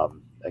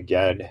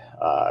 Again,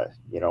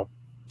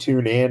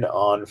 tune in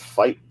on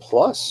Fight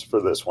Plus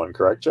for this one,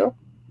 correct, Joe?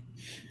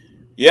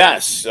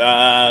 Yes,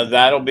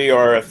 that'll be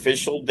our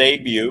official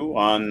debut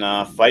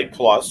on Fight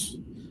Plus.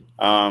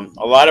 A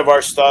lot of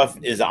our stuff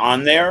is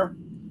on there,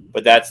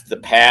 but that's the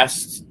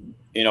past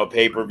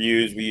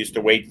pay-per-views. We used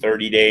to wait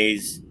 30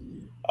 days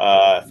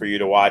for you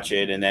to watch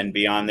it and then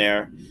be on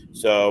there.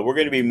 So we're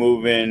going to be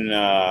moving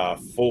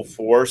full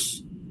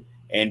force.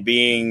 And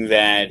being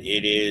that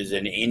it is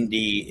a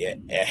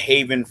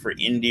haven for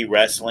indie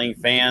wrestling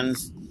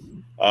fans,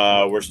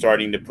 we're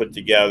starting to put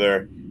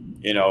together,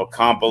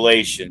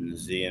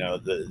 compilations.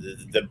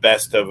 The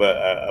best of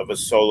a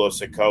Solo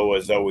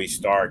Sikoa, Zoe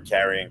Stark,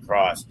 Karrion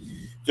Kross.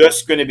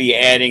 Just going to be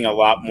adding a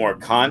lot more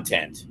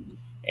content,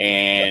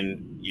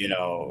 and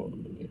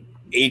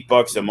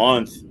 $8 a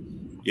month.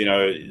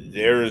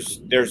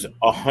 There's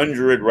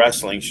 100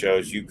 wrestling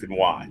shows you can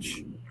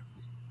watch.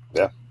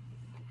 Yeah.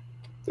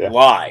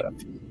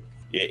 Live.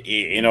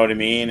 You know what I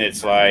mean?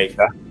 It's like,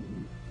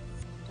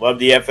 love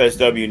the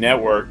FSW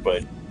network,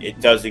 but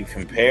it doesn't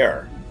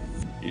compare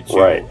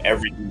to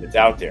everything that's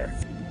out there.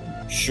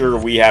 Sure,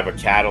 we have a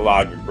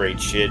catalog of great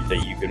shit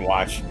that you can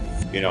watch,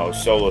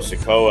 Solo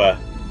Sikoa,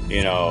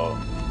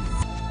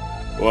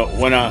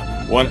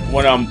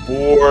 when I'm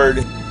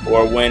bored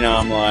or when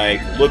I'm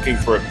like looking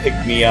for a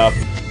pick-me-up,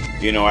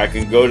 I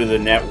can go to the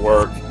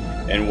network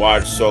and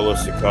watch Solo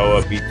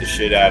Sikoa beat the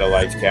shit out of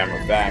Lights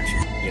Camera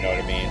Faction. You know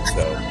what I mean?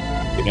 So,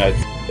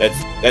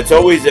 that's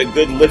always a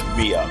good lift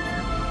me up.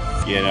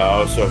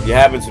 So if you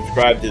haven't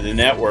subscribed to the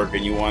network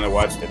and you want to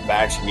watch the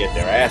faction get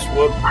their ass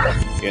whooped,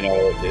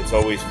 it's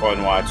always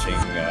fun watching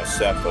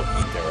Sepha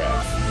beat their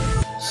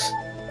ass.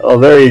 Well,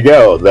 there you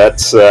go.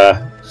 That's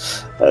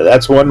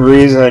one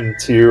reason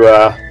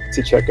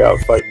to check out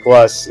Fight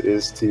Plus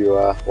is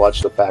to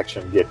watch the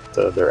faction get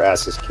their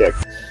asses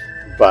kicked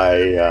by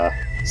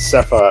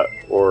Sepha,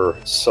 or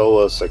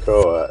Solo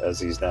Sikoa, as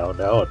he's now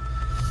known.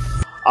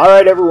 All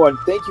right, everyone.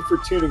 Thank you for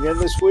tuning in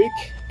this week.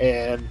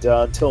 And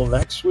until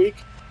next week,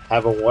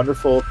 have a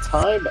wonderful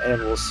time,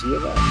 and we'll see you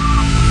then.